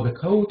compile the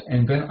code,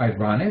 and then I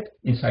run it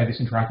inside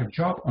this interactive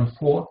job on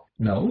 4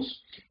 nodes.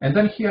 And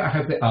then here I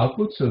have the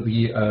output. So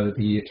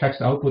the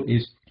text output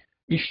is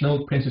each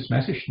node prints its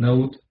message,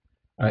 node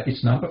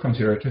its number from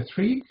 0 to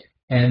 3.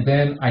 And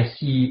then I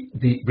see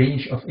the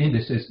range of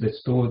indices that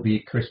store the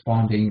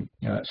corresponding,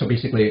 so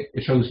basically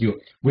it shows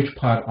you which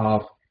part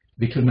of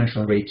the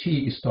two-dimensional array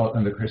T is stored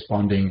on the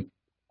corresponding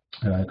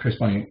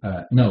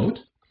node,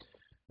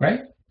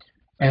 right?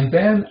 And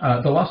then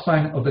the last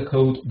line of the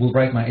code will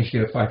write my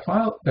HDF5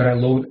 file that I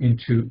load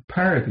into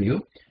ParaView.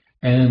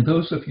 And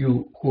those of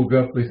you who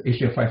work with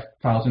HDF5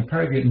 files in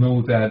ParaView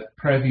know that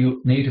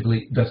ParaView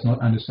natively does not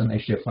understand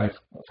HDF5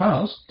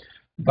 files.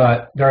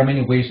 But there are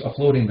many ways of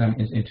loading them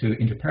into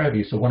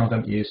ParaView. So one of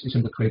them is you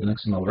simply create an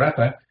XML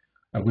wrapper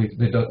with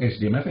the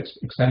 .hdmf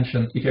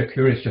extension. If you're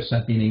curious, just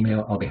send me an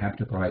email. I'll be happy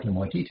to provide you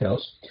more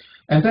details.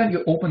 And then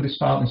you open this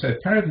file inside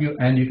ParaView,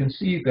 and you can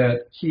see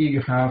that here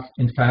you have,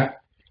 in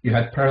fact, you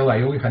had parallel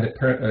I/O, you had a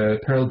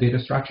parallel data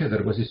structure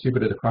that was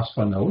distributed across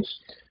 4 nodes.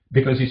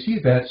 Because you see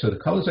that, so the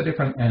colors are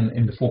different and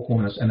in the 4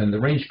 corners, and then the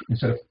range,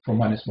 instead of from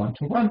 -1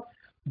 to 1,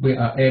 we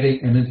are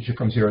adding an integer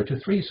from 0 to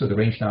 3, so the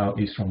range now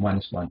is from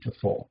 -1 to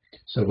 4.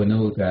 So we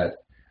know that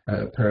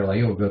parallel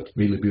I/O worked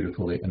really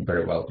beautifully and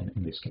very well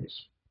in this case.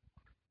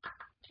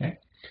 Okay.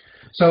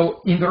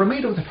 So in the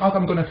remainder of the talk,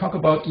 I'm going to talk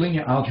about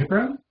linear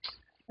algebra,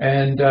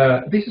 and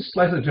this is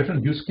slightly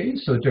different use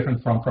case, so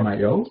different from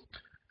I/O.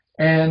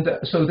 And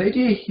so the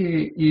idea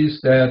here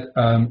is that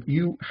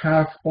you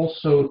have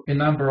also a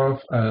number of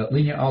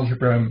linear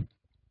algebra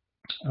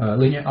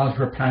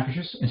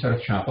packages inside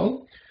of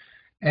Chapel.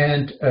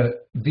 And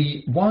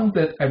the one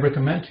that I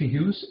recommend to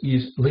use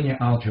is linear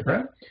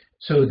algebra.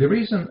 So the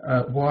reason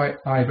why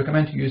I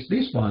recommend to use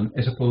this one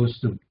as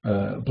opposed to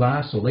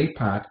BLAS or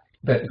LAPACK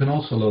that you can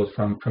also load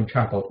from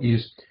Chapel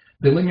is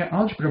the linear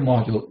algebra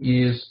module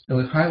is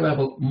a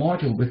high-level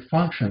module with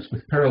functions,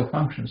 with parallel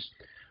functions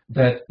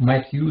that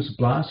might use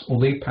BLAS or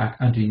LAPACK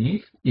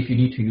underneath if you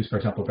need to use, for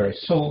example,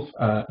 various solve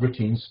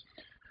routines.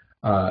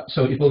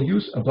 So it will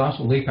use a BLAS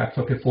or LAPACK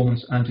for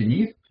performance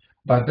underneath,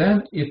 but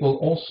then it will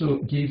also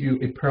give you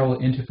a parallel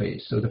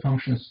interface. So the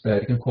functions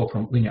that you can call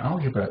from linear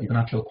algebra, you can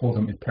actually call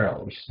them in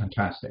parallel, which is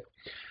fantastic.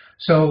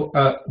 So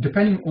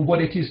depending on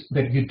what it is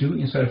that you do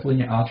inside of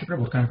linear algebra,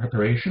 what kind of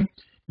preparation,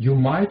 you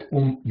might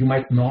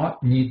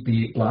not need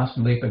the BLAS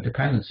and LAPACK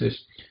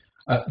dependencies.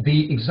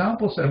 The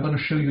examples that I'm going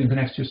to show you in the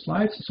next 2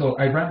 slides, so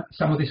I ran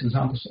some of these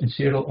examples in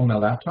serial on my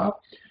laptop,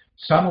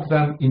 some of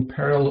them in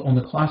parallel on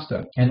the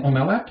cluster. And on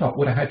my laptop,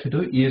 what I had to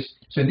do is,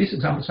 so in these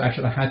examples,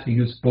 actually, I had to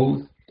use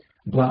both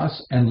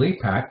BLAS and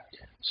LAPACK.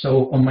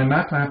 So on my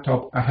Mac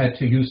laptop, I had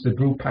to use the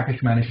Brew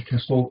package manager to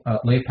install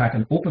LAPACK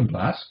and open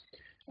BLAS.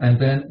 And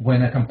then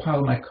when I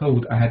compile my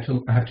code, I have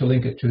to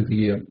link it to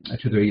the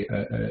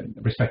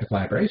respective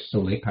libraries, so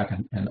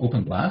LAPACK and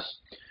open BLAS.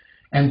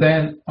 And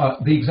then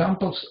the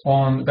examples that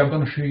I'm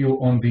going to show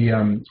you on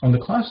the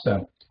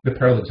cluster, the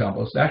parallel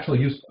examples, they actually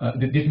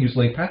they didn't use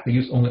LAPACK, they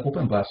used only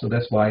open BLAS. So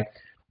that's why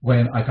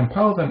when I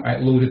compiled them, I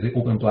loaded the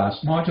open BLAS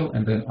module,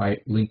 and then I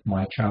linked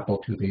my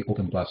Chapel to the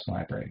open BLAS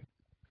library.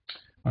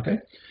 Okay,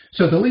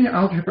 so the linear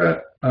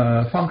algebra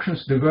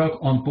functions, they work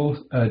on both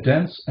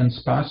dense and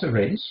sparse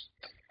arrays.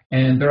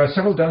 And there are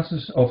several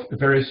denses of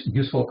various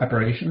useful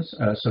operations.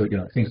 So,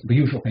 the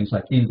usual things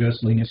like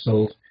inverse, linear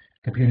solve,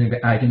 computing the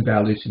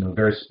eigenvalues,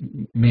 various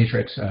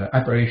matrix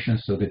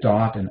operations, so the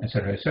dot and et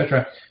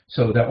cetera,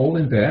 So they're all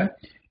in there,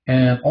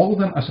 and all of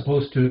them are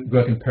supposed to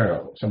work in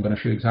parallel. So I'm going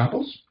to show you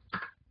examples.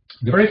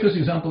 The very first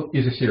example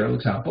is a serial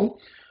example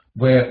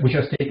where we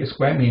just take a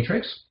square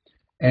matrix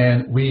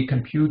and we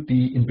compute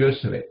the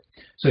inverse of it.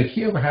 So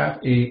here we have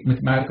a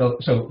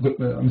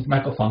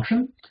mathematical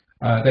function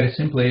that is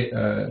simply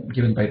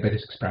given by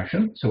this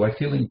expression. So I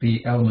fill in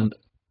the element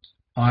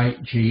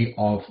ij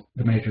of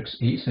the matrix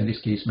A. So in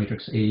this case,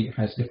 matrix A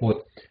has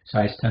default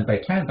size 10 by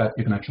 10, but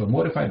you can actually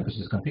modify it because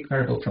it's a config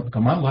variable from the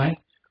command line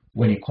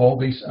when you call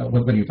this,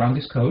 when you run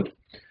this code.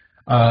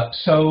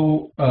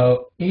 So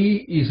A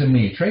is a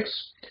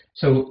matrix.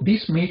 So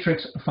this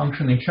matrix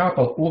function in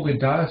Chapel, all it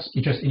does,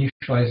 it just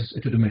initializes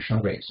a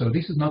two-dimensional array. So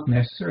this is not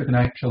necessary. You can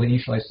actually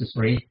initialize this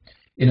array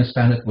in a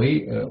standard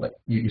way, like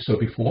you saw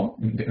before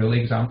in the early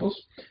examples.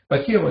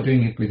 But here we're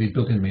doing it with the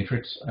built-in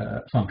matrix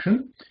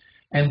function.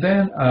 And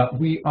then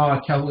we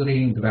are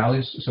calculating the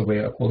values. So we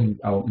are calling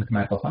our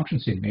mathematical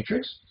functions in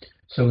matrix.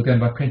 So then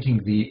we're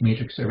printing the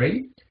matrix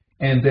array.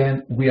 And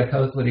then we are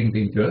calculating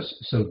the inverse.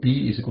 So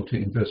B is equal to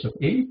inverse of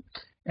A.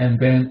 And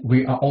then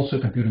we are also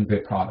computing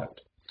their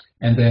product.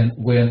 And then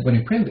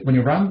when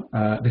you run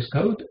this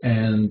code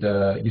and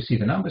you see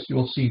the numbers, you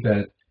will see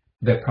that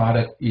the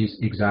product is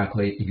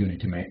exactly a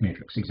unity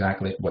matrix,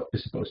 exactly what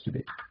it's supposed to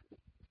be.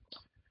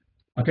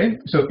 Okay,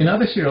 so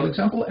another serial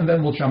example, and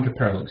then we'll jump to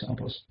parallel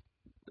examples.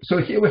 So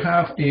here we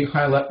have a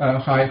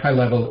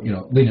high-level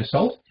linear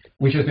solve,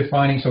 which is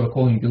defining, so we're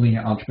calling the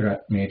linear algebra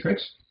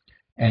matrix.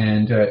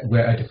 And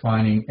we're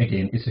defining,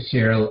 again, it's a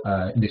serial,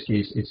 in this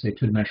case, it's a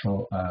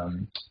two-dimensional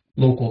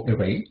local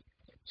array.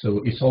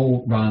 So it's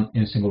all run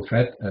in a single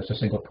thread, so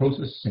single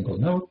process, single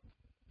node.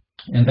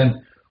 And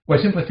then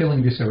we're simply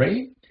filling this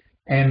array.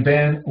 And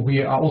then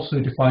we are also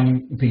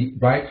defining the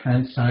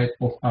right-hand side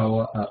of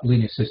our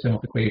linear system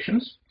of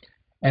equations.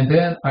 And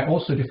then I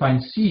also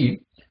define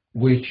C,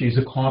 which is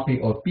a copy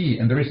of B.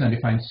 And the reason I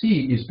define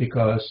C is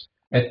because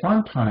at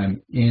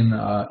runtime in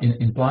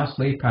BLAS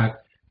LAPACK,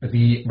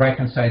 the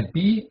right-hand side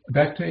B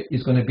vector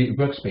is going to be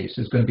workspace.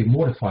 It's going to be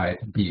modified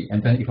B.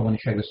 And then if I want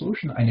to check the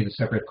solution, I need a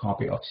separate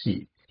copy of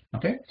C.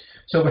 Okay,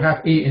 so we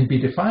have A and B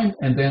defined,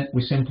 and then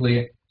we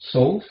simply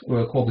solve,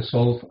 we'll call the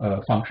solve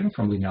function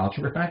from linear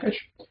algebra package,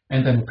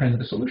 and then we print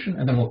the solution,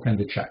 and then we'll print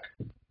the check.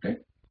 Okay,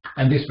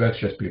 and this works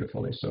just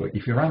beautifully. So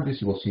if you run this,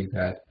 you will see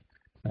that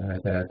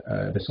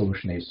the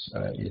solution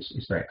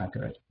is very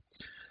accurate.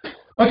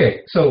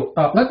 Okay, so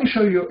let me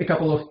show you a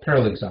couple of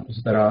parallel examples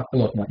that are a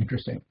lot more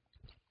interesting.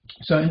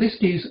 So in this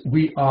case,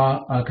 we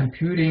are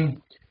computing.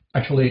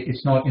 Actually,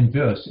 it's not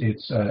inverse.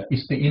 It's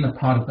the inner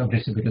product of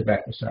distributed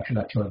vectors. So I should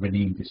actually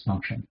rename this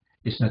function.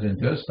 It's not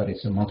inverse, but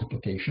it's a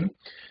multiplication.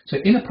 So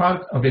inner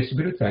product of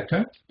distributed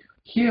vector.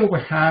 Here we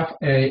have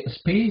a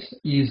space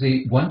is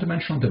a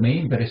one-dimensional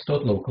domain that is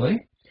stored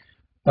locally,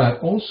 but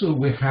also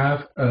we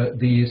have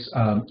this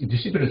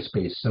distributed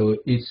space. So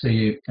it's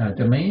a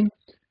domain.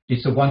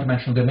 It's a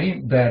one-dimensional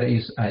domain that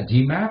is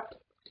dmapped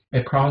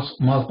across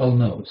multiple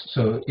nodes.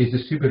 So it's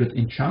distributed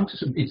in chunks.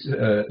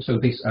 So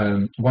this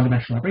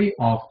one-dimensional array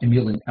of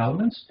 1,000,000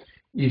 elements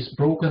is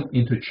broken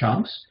into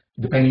chunks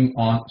depending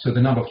on, so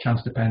the number of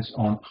chunks depends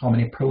on how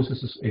many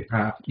processes you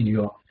have in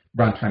your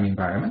runtime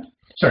environment.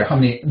 Sorry, how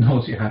many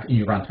nodes you have in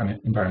your runtime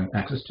environment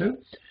access to.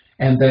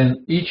 And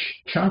then each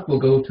chunk will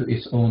go to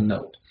its own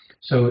node.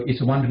 So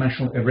it's a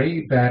one-dimensional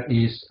array that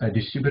is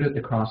distributed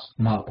across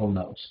multiple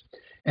nodes.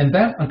 And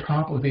then on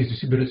top of this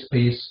distributed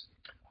space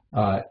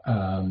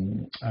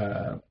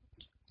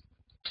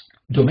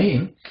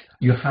domain,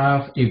 you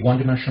have a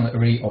one-dimensional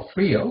array of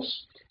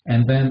reals.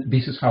 And then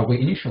this is how we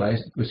initialize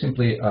it. We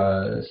simply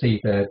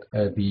say that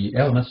the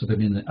elements of the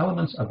million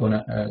elements are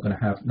gonna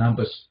have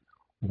numbers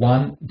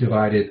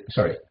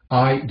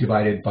I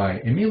divided by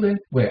a million,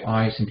 where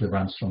I simply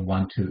runs from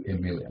 1 to a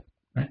million.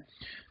 Right?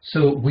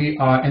 So we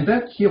are, and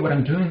that here what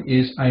I'm doing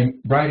is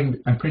I'm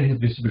printing the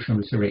distribution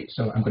of this array.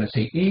 So I'm going to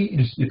say A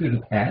is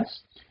distributed as,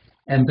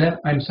 and then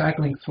I'm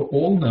cycling through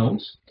all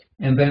nodes,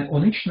 and then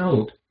on each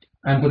node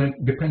I'm going to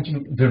be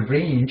printing the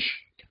range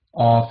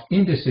of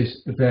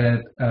indices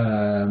that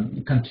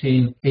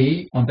contain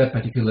A on that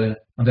particular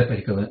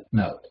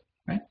node.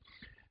 Right?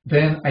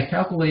 Then I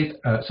calculate,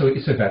 so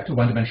it's a vector,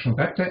 one-dimensional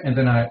vector, and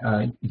then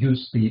I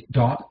use the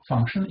dot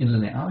function in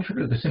linear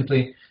algebra that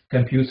simply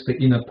computes the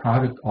inner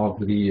product of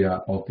the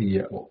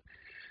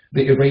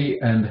array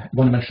and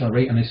one-dimensional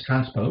array and its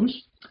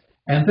transpose.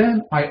 And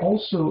then I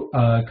also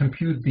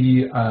compute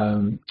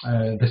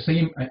the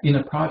same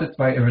inner product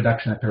by a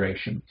reduction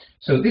operation.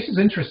 So this is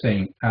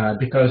interesting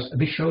because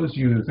this shows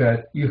you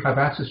that you have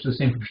access to the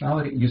same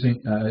functionality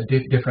using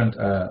different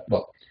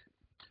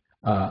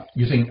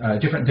you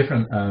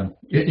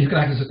can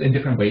access it in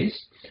different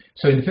ways.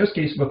 So in the first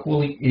case, we're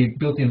calling a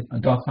built-in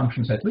dot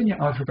functions at linear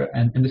algebra,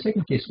 and in the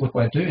second case, what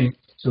we're doing,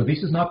 so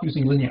this is not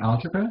using linear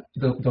algebra,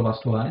 the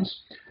last two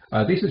lines.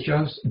 This is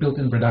just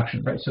built-in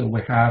reduction, right? So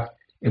we have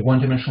a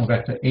one-dimensional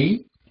vector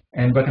A,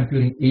 and we're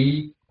computing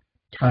A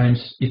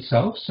times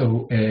itself,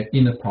 so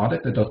inner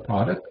product, the dot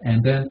product,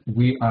 and then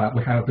we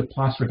have the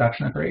plus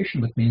reduction operation,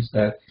 which means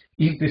that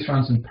if this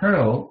runs in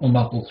parallel on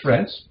multiple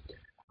threads,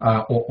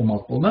 or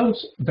multiple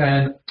nodes,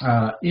 then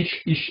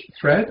each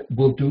thread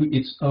will do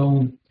its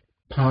own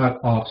part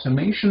of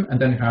summation, and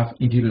then have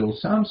individual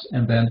sums,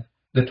 and then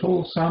the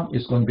total sum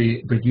is going to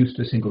be reduced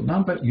to a single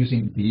number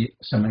using the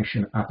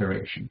summation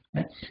operation.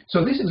 Okay?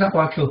 So this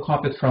example actually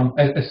copied from,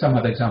 as some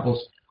other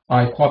examples,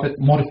 I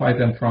modified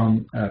them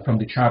from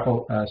the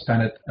Chapel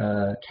standard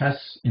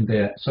tests in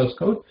their source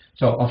code.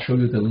 So I'll show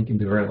you the link in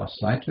the very last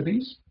slide to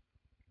these.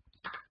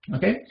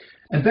 Okay,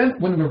 and then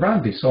when we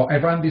run this, so I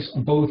run this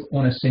both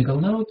on a single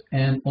node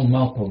and on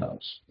multiple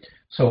nodes.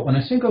 So on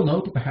a single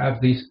node, we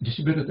have this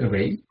distributed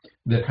array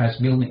that has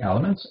million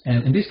elements,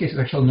 and in this case, it's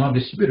actually not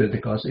distributed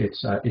because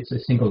it's a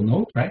single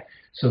node, right?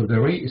 So the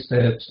array is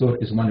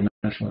stored as a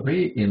one-dimensional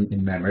array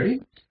in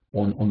memory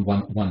on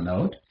one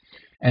node,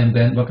 and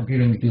then we're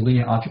computing the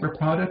linear algebra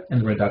product and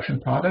the reduction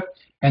product,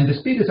 and the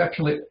speed is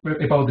actually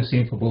about the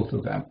same for both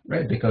of them,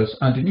 right? Because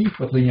underneath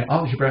what linear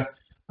algebra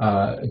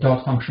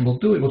dot function will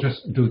do, it will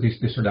just do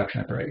this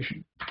reduction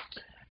operation.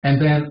 And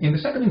then in the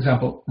second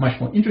example, much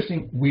more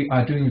interesting, we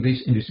are doing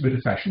this in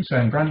distributed fashion. So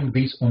I'm running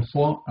this on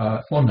four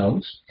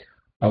nodes,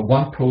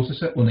 one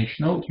processor on each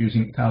node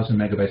using 1,000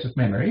 megabytes of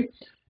memory.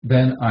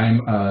 Then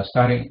I'm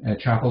starting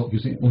Chapel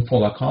using on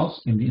 4 locales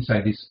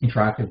inside this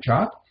interactive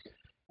job.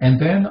 And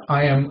then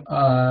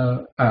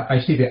I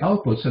see the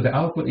output. So the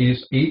output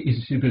is A is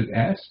distributed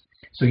as.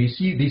 So you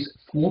see these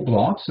 4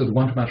 blocks. So the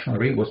one-dimensional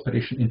array was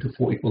partitioned into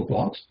 4 equal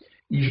blocks.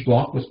 Each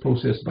block was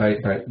processed by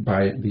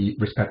the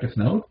respective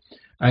node.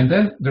 And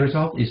then the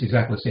result is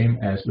exactly the same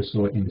as we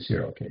saw in the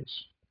serial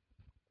case.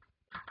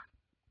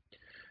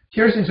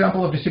 Here's an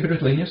example of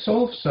distributed linear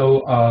solve.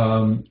 So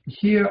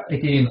here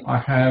again, I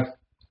have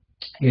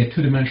a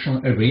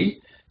 2-dimensional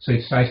array. So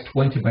it's size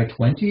 20 by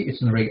 20.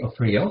 It's an array of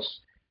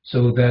reals.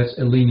 So that's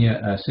a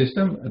linear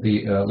system.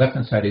 The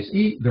left-hand side is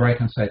E, the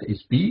right-hand side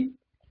is B,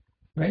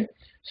 right?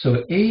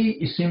 So A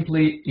is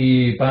simply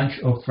a bunch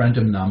of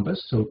random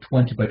numbers, so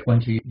 20 by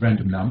 20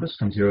 random numbers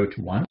from 0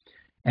 to 1.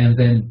 And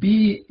then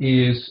B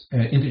is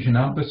integer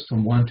numbers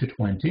from 1 to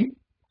 20.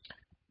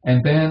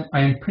 And then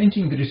I am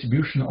printing the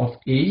distribution of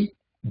A,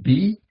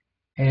 B,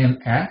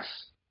 and X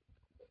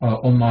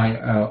on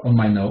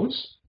my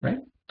nodes, right?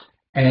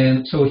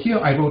 And so here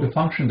I wrote a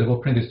function that will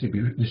print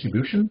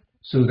distribution,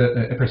 so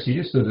that a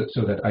procedure,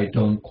 so that I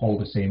don't call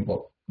the same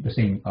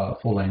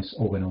 4 lines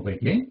over and over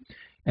again.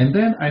 And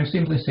then I'm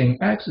simply saying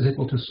X is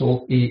equal to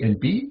solve A and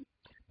B.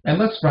 And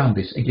let's run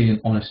this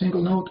again on a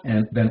single node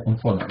and then on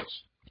 4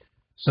 nodes.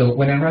 So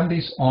when I run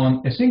this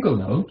on a single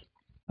node,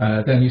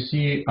 then you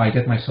see I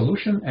get my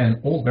solution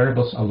and all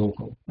variables are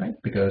local, right?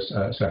 Because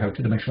so I have a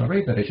 2-dimensional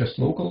array that is just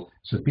local.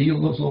 So B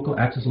is local,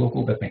 X is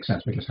local. That makes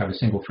sense. We just have a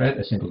single thread,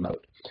 a single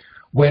node.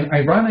 When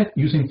I run it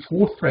using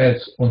 4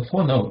 threads on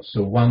 4 nodes,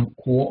 so one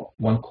core,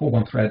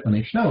 one thread on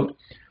each node,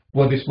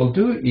 what this will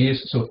do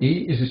is, so A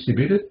is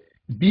distributed,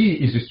 B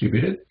is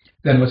distributed,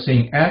 then we're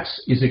saying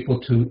X is equal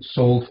to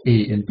solve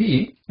A and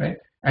B, right?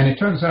 And it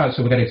turns out,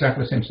 so we get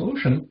exactly the same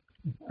solution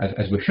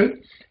as we should,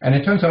 and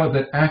it turns out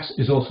that X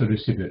is also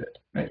distributed,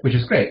 right? Which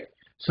is great.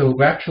 So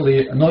we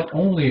actually, not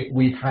only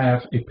we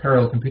have a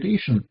parallel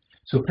computation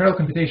So parallel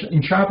computation,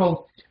 in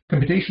Chapel,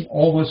 computation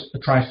always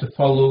tries to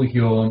follow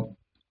your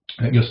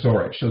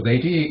storage. So the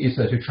idea is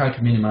that you try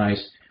to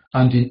minimize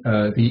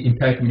the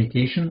entire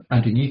communication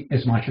underneath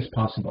as much as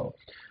possible.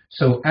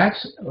 So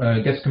X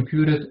gets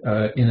computed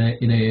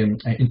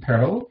in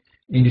parallel,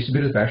 in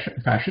distributed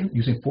fashion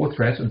using 4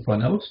 threads and 4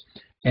 nodes,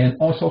 and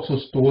also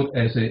stored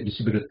as a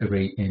distributed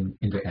array in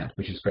the end,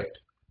 which is great.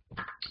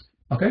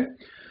 Okay,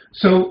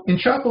 so in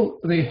Chapel,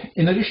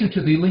 in addition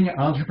to the linear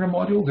algebra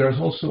module, there's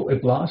also a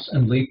BLAS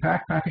and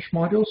LAPACK package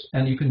modules,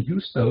 and you can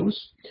use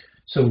those.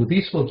 So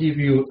these will give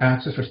you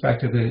access,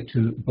 respectively,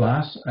 to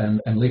BLAS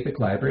and LAPACK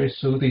libraries.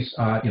 So these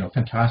are,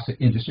 fantastic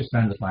industry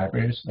standard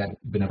libraries that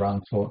have been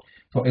around for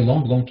a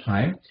long, long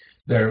time.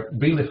 They're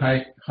really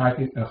high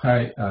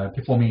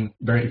performing,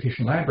 very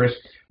efficient libraries,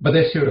 but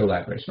they're serial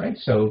libraries, right?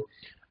 So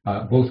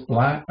both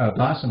BLAS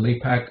and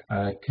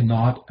LAPACK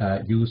cannot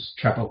use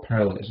Chapel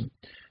parallelism.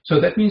 So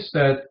that means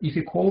that if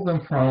you call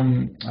them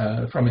from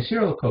a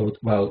serial code,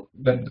 well,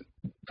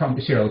 from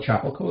the serial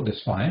Chapel code,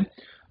 that's fine.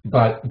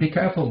 But be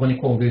careful when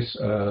you call this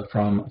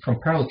from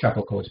parallel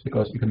Chapel codes,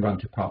 because you can run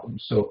into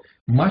problems. So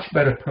much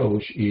better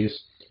approach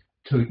is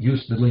to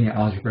use the linear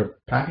algebra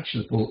package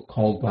that we'll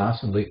call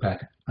BLAS and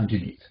LAPACK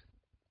underneath.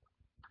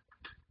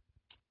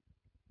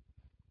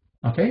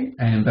 Okay,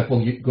 and that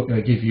will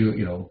give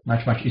you,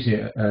 much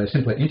easier,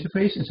 simpler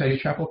interface inside your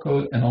Chapel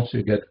code, and also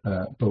you get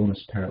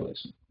bonus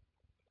parallelism.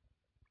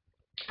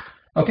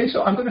 Okay,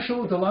 so I'm going to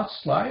show the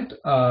last slide,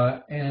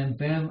 and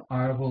then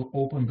I will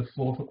open the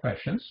floor for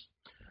questions.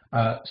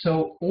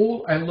 So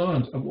all I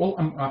learned,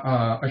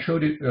 I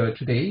showed it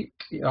today,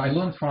 I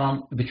learned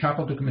from the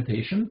Chapel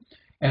documentation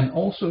and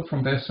also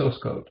from their source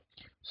code.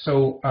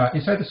 So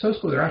inside the source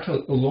code, there are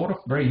actually a lot of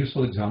very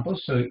useful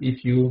examples. So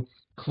if you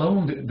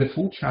clone the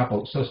full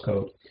Chapel source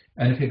code,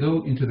 and if you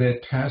go into the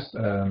test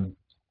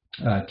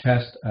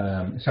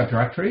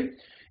subdirectory,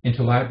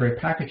 into library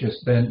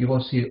packages, then you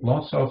will see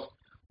lots of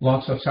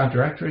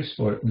subdirectories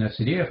for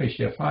NetCDF,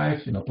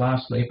 HDF5,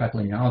 BLAS, LAPACK,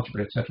 linear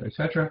algebra, etc.,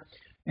 etc.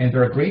 And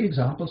there are great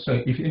examples.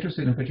 So if you're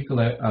interested in a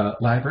particular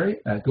library,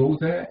 go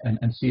there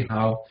and see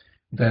how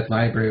that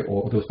library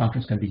or those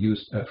functions can be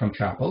used from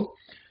Chapel.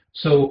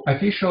 So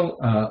official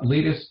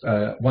latest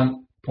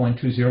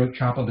 1.20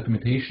 Chapel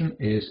documentation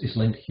is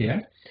linked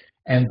here.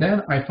 And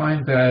then I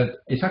find that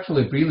it's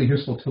actually really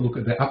useful to look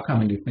at the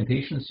upcoming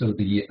documentation, so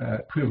the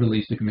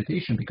pre-release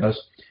documentation, because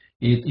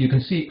you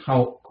can see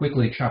how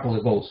quickly Chapel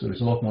evolves. So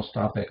there's a lot more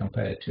stuff there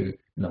compared to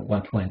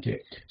 120.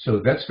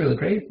 So that's really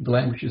great. The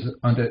language is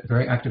under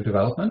very active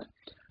development,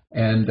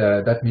 and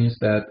that means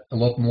that a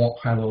lot more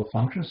high-level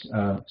functions,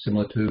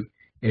 similar to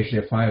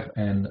HDF5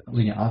 and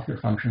linear algebra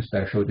functions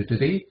that I showed you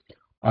today,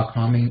 are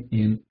coming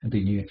in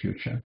the near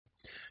future.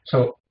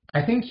 So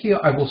I think here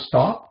I will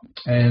stop,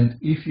 and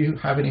if you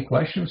have any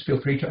questions,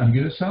 feel free to unmute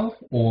yourself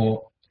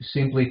or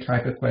simply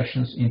type your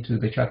questions into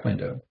the chat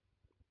window.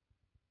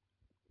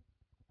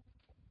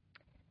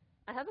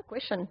 I have a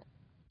question.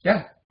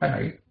 Yeah, hi,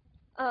 Mary.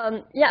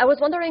 Yeah, I was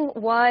wondering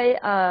why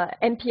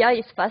MPI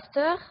is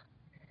faster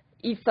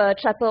if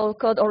Chapel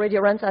code already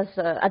runs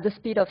at the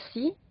speed of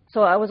C.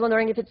 So I was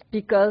wondering if it's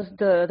because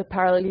the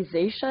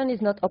parallelization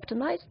is not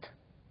optimized.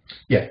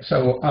 Yeah,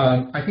 so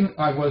I think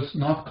I was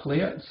not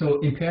clear.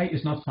 So MPI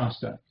is not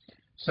faster.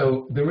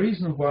 So the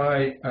reason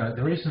why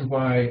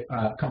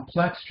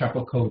complex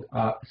Chapel code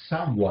are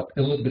somewhat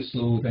a little bit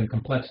slower than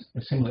complex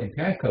similar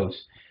MPI codes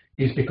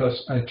is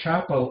because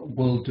Chapel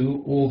will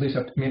do all this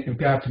MPI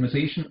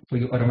optimization for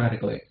you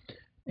automatically.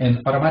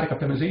 And automatic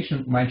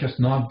optimization might just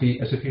not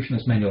be as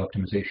efficient as manual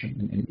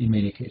optimization in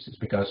many cases,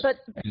 because but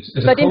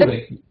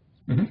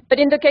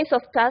in the case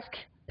of task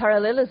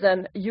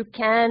parallelism, you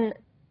can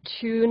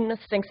tune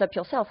things up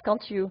yourself,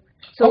 can't you?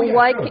 So oh, yeah,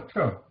 why?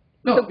 Sure.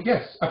 No,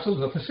 yes,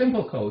 absolutely. For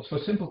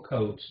simple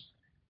codes,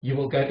 you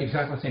will get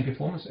exactly the same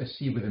performance as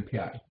C with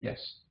MPI. Yes.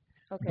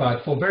 Okay.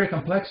 But for very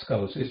complex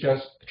codes, it's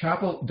just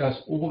Chapel does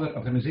all the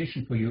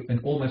optimization for you and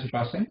all message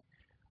passing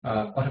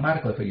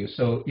automatically for you.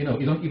 So you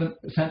don't even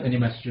send any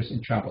messages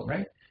in Chapel,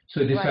 right?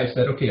 So it decides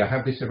that, okay, I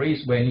have this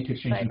arrays where I need to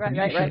exchange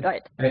information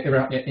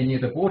around any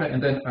of the border,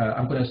 and then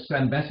I'm going to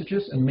send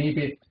messages, and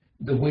maybe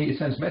the way it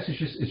sends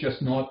messages is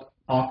just not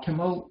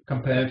optimal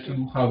compared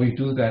to how we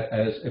do that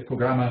as a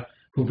programmer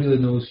who really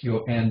knows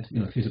your end,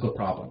 physical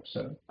problems.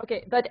 So.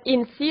 Okay, but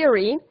in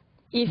theory,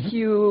 if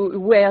you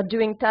were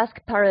doing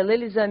task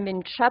parallelism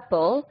in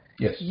Chapel,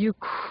 yes, you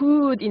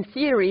could, in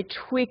theory,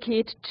 tweak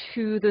it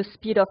to the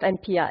speed of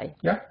MPI.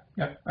 Yeah,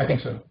 I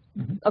think so.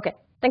 Okay,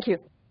 thank you.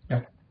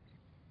 Yeah.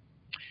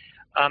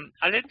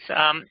 Alex,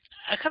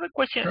 I have a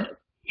question. Sure.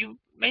 You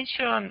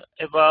mentioned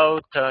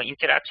about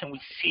interaction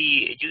with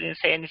C. You didn't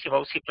say anything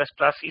about C++.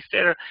 Is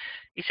there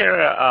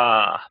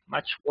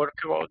much work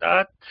about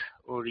that,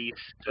 or is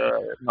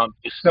not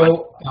just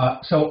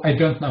so I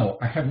don't know.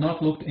 I have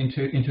not looked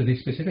into this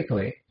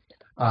specifically.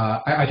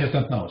 I just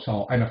don't know.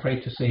 So I'm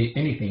afraid to say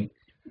anything.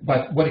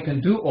 But what you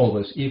can do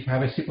always, if you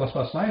have a C++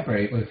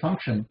 library or a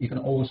function, you can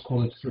always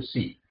call it through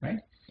C, right?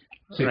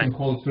 So you can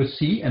call it through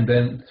C and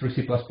then through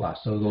C++. So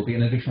there'll be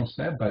an additional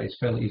step, but it's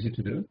fairly easy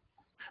to do.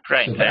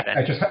 Right. So Right.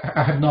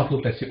 I have not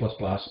looked at C++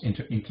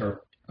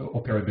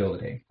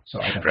 interoperability.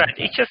 So I don't Right.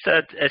 It's just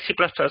that C++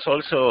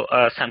 also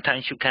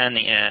sometimes you can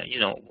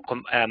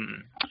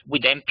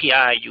with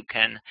MPI you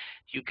can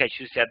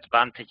choose the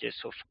advantages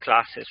of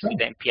classes with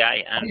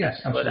MPI, and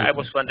yes, but I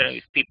was wondering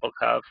if people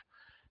have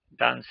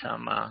done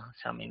some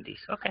in this.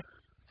 Okay.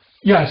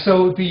 Yeah.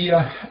 So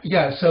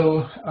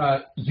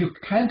you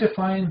can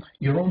define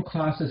your own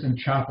classes in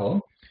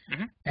Chapel.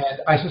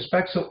 And I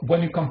suspect so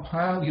when you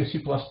compile your C++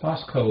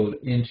 code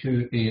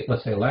into a,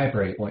 let's say, a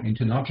library or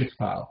into an object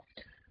file,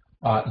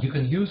 you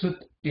can use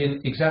it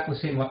in exactly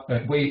the same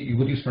way you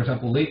would use, for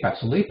example, LAPACK.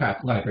 So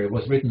LAPACK library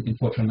was written in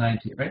Fortran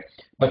 90, right?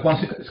 But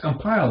once it's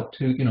compiled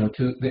to,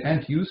 to the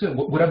end user,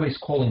 whatever is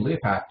calling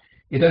LAPACK,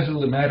 it doesn't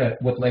really matter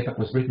what LAPACK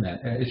was written in.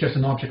 It's just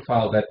an object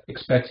file that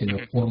expects, a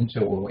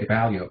pointer or a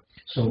value.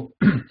 So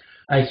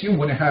I assume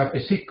when you have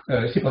a C++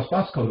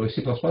 code or a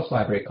C++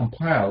 library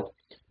compiled,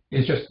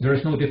 it's just there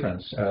is no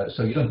difference.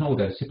 So you don't know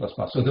that it's C++.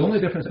 So the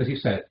only difference, as you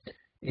said,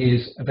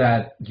 is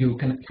that you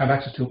can have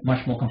access to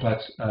much more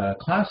complex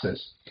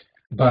classes,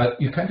 but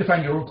you can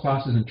define your own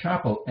classes in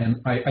Chapel.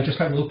 And I just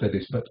haven't looked at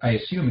this, but I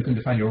assume you can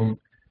define your own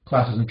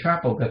classes in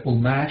Chapel that will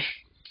match,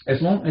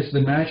 as long as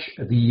they match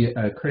the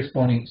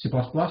corresponding C++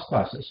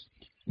 classes.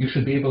 You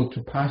should be able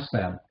to pass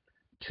them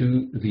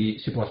to the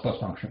C++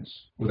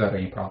 functions without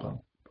any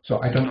problem.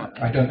 So I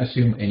don't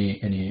assume any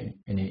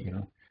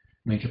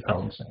major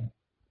problems there.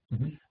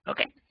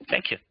 Okay,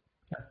 thank you.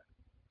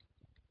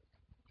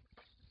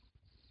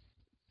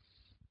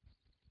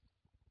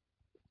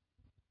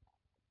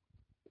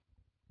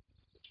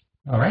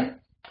 All right.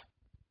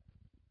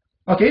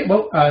 Okay,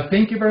 well,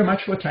 thank you very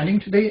much for attending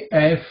today.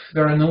 If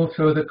there are no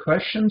further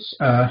questions,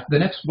 the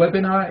next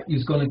webinar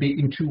is going to be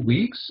in 2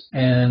 weeks.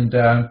 And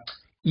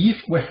if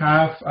we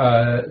have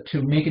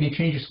to make any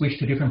changes, switch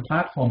to different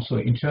platforms, so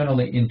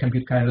internally in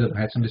Compute Canada, we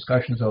had some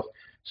discussions of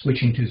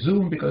switching to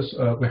Zoom because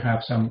we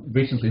have some,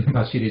 recently in the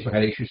past few days, we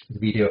had issues with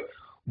the video.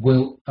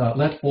 We'll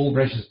let all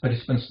registered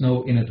participants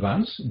know in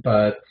advance,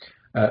 but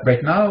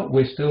right now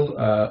we're still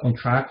on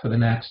track for the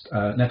next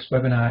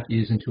webinar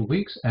is in 2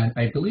 weeks, and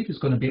I believe it's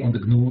going to be on the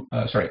GNU,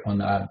 on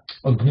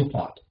GNU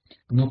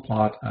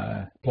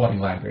plotting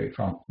library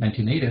from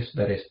 1980s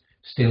that is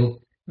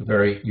still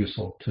very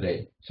useful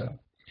today. So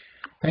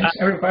thanks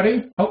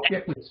everybody. Oh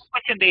yeah, please.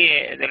 Question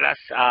the last.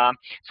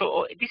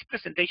 So this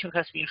presentation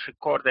has been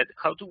recorded.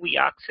 How do we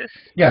access?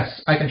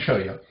 Yes, I can show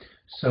you.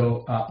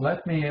 So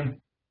let me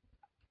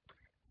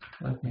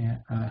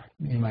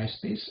minimize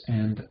this,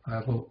 and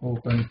I will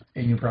open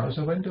a new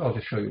browser window. I'll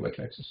just show you where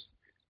to access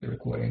the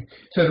recording.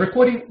 So the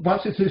recording,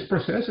 once it is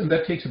processed, and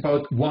that takes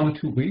about 1 or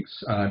 2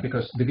 weeks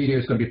because the video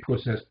is going to be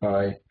processed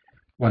by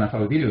one of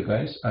our video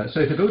guys. So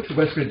if you go to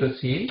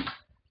westgrid.ca,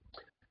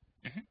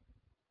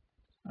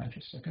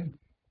 just a second,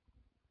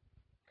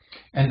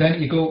 and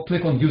then you go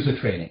click on user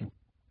training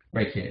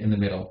right here in the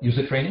middle,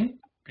 user training,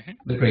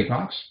 the gray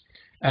box,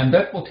 and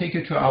that will take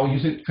you to our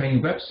user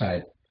training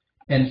website.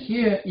 And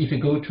here, if you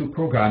go to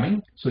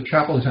programming, so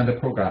Chapel is under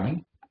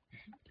programming,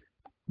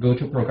 go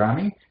to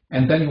programming,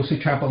 and then you'll see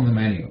Chapel in the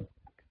menu.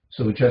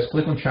 So just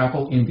click on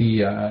Chapel in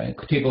the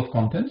table of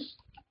contents.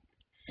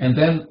 And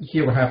then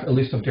here we have a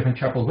list of different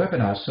Chapel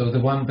webinars. So the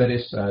one that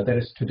is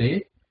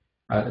today,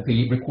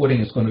 the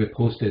recording is going to be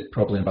posted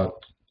probably in about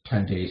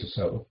 10 days or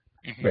so,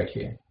 right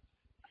here.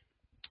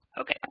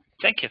 Okay,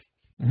 thank you.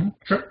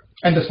 Sure.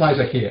 And the slides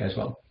are here as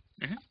well.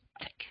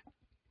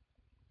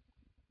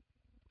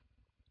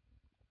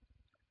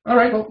 All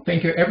right, well,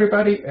 thank you,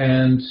 everybody,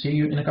 and see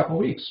you in a couple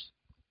of weeks.